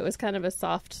reverse. So it was kind of a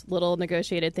soft little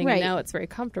negotiated thing. Right. And now it's very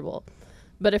comfortable.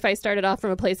 But if I started off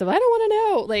from a place of, I don't want to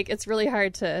know, like, it's really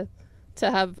hard to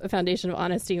have a foundation of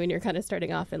honesty when you're kind of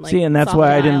starting off in like see, and that's soft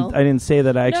why denial. I didn't say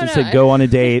that. I actually said go on a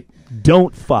date,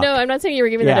 don't fuck. No, I'm not saying you were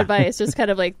giving that advice. Just kind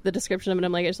of like the description of it.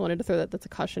 I'm like, I just wanted to throw that's a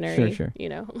cautionary. Sure.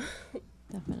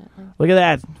 Definitely. Look at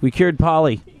that, we cured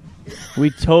Polly.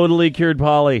 We totally cured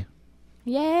Polly.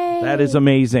 Yay! That is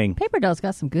amazing. Paper Doll's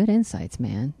got some good insights,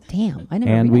 man. Damn, I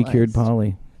never And we realized. cured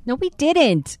Polly. No, we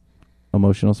didn't.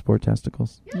 Emotional support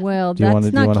testicles. Well, Do you that's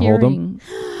wanna not hold curing. them?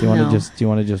 Do you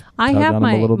want to just? I tug have on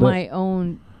them a little bit? my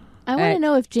own. I want to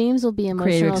know if James will be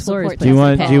emotional Explorers support. page.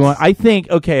 Do you want? I think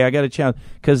I got a challenge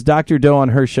because Dr. Doe on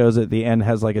her shows at the end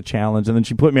has like a challenge, and then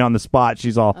she put me on the spot.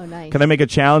 She's all, Oh, nice. "Can I make a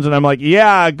challenge?" And I'm like,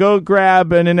 "Yeah, go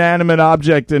grab an inanimate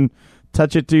object and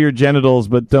touch it to your genitals,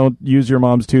 but don't use your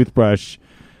mom's toothbrush."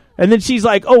 And then she's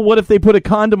like, "Oh, what if they put a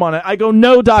condom on it?" I go,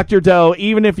 "No, Dr. Doe.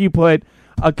 Even if you put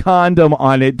a condom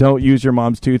on it, don't use your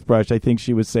mom's toothbrush." I think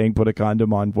she was saying put a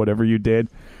condom on whatever you did,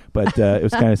 but it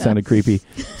was kind of sounded creepy.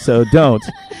 So don't.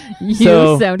 You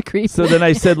So- sound creepy. So then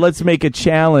I said, let's make a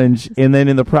challenge. And then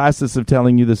in the process of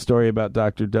telling you the story about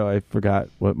Dr. Doe, I forgot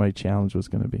what my challenge was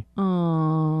going to be. Aw. We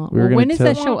were Well, gonna when does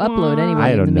that tell- show upload anyway? I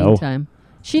in don't the know. meantime,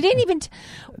 she didn't even.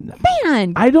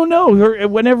 Man, I don't know.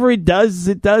 Whenever it does,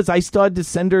 it does. I still had to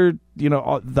send her,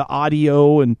 the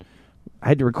audio, and I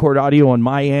had to record audio on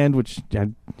my end, which,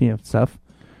 stuff.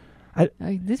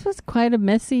 this was quite a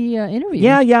messy interview.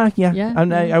 Yeah. Yeah,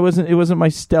 And yeah. I wasn't. It wasn't my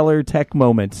stellar tech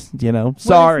moment. Well,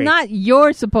 Sorry. it's not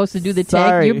you're supposed to do the tech.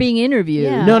 Sorry. You're being interviewed.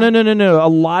 Yeah. No. A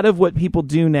lot of what people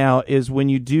do now is when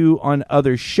you do on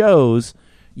other shows,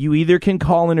 you either can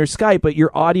call in or Skype, but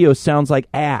your audio sounds like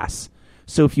ass.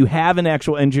 So if you have an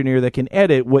actual engineer that can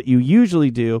edit, what you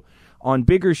usually do on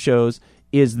bigger shows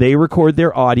is they record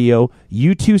their audio,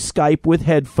 you two Skype with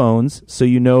headphones so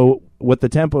you know what the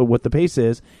tempo, what the pace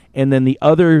is, and then the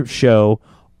other show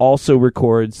also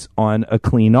records on a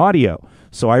clean audio.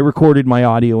 So I recorded my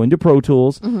audio into Pro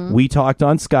Tools. Mm-hmm. We talked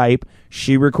on Skype.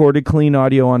 She recorded clean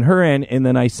audio on her end, and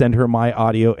then I send her my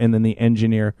audio, and then the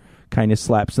engineer kind of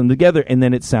slaps them together, and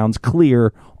then it sounds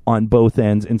clear on both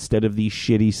ends instead of the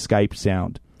shitty Skype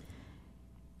sound.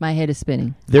 My head is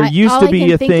spinning. There used all to I be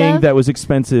can a think thing of- that was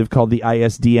expensive called the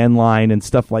ISDN line and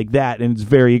stuff like that, and it's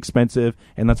very expensive,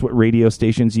 and that's what radio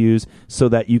stations use so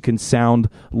that you can sound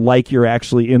like you're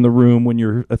actually in the room when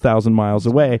you're 1,000 miles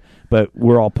away, but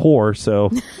we're all poor,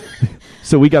 so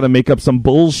so we got to make up some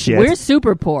bullshit. We're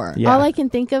super poor. Yeah. All I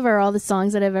can think of are all the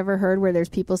songs that I've ever heard where there's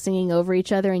people singing over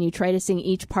each other, and you try to sing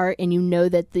each part, and you know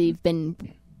that they've been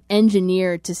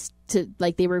engineered to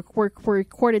like they were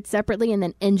recorded separately and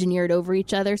then engineered over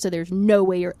each other. So there's no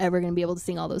way you're ever going to be able to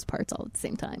sing all those parts all at the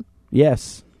same time.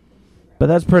 Yes. But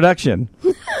that's production.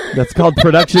 That's called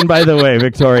production, by the way,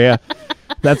 Victoria.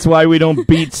 That's why we don't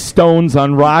beat stones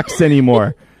on rocks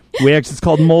anymore. It's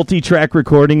called multi-track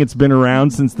recording. It's been around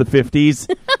since the 50s.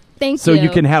 Thank you. So you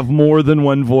can have more than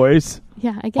one voice.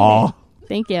 Yeah, I get Aw. it.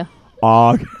 Thank you.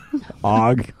 Og.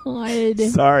 God.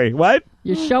 Sorry, what?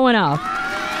 You're showing off.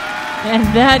 And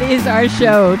that is our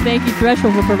show. Thank you,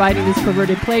 Threshold, for providing this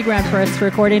perverted playground for us to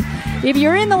record in. If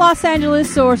you're in the Los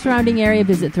Angeles or surrounding area,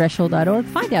 visit threshold.org.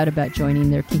 Find out about joining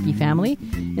their kinky family.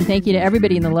 And thank you to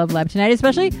everybody in the Love Lab tonight,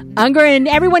 especially Unger and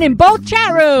everyone in both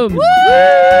chat rooms.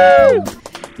 Woo!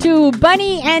 To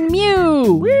Bunny and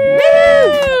Mew.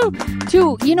 Woo!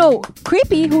 To,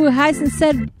 Creepy, who hasn't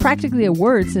said practically a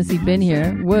word since he's been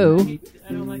here. Woo.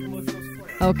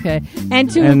 Okay.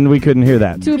 And we couldn't hear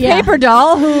that. To Paper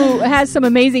Doll, who has some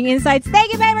amazing insights.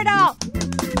 Thank you, Paper Doll!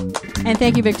 And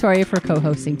thank you, Victoria, for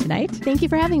co-hosting tonight. Thank you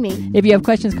for having me. If you have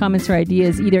questions, comments, or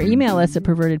ideas, either email us at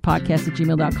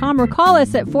pervertedpodcast@gmail.com or call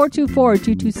us at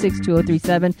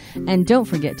 424-226-2037. And don't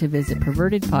forget to visit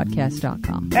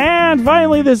pervertedpodcast.com. And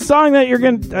finally, this song that you're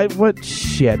going to... what?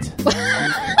 Shit.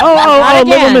 Oh,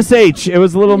 Little Miss H. It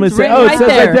was Little Miss H. Oh, it says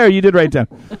right there. You did write down.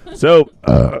 So,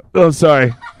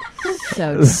 sorry.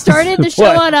 So started the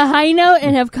show on a high note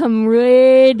and have come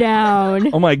way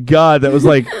down. Oh, my God. That was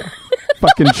like...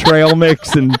 fucking trail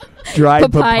mix and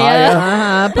dried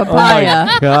papaya. Papaya. Oh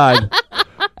my God,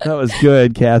 that was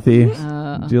good, Kathy.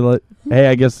 Hey,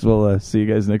 I guess we'll see you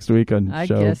guys next week on I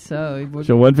show. guess so.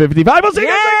 Show 155. We'll see you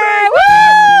guys next week.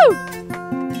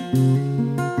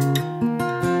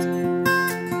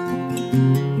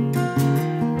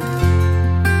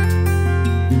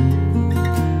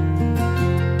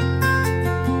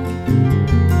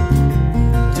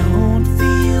 Don't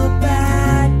feel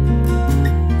bad,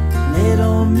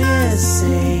 little Miss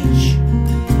H.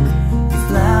 Your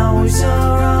flowers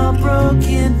are all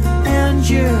broken and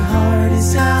your heart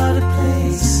is out of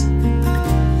place.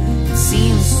 It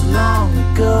seems so long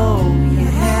ago you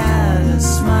had a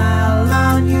smile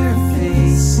on your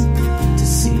face. To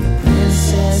see a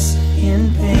princess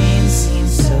in pain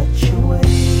seems such a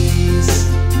waste.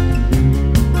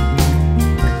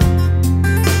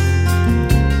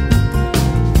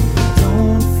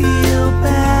 Don't feel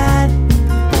bad,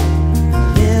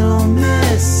 little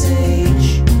Miss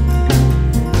H.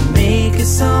 Make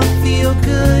us all feel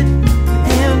good,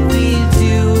 and we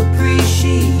do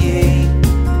appreciate.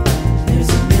 There's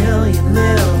a million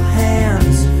little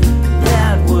hands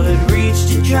that would reach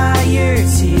to dry your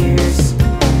tears.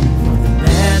 For the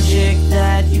magic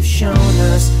that you've shown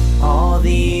us all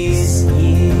these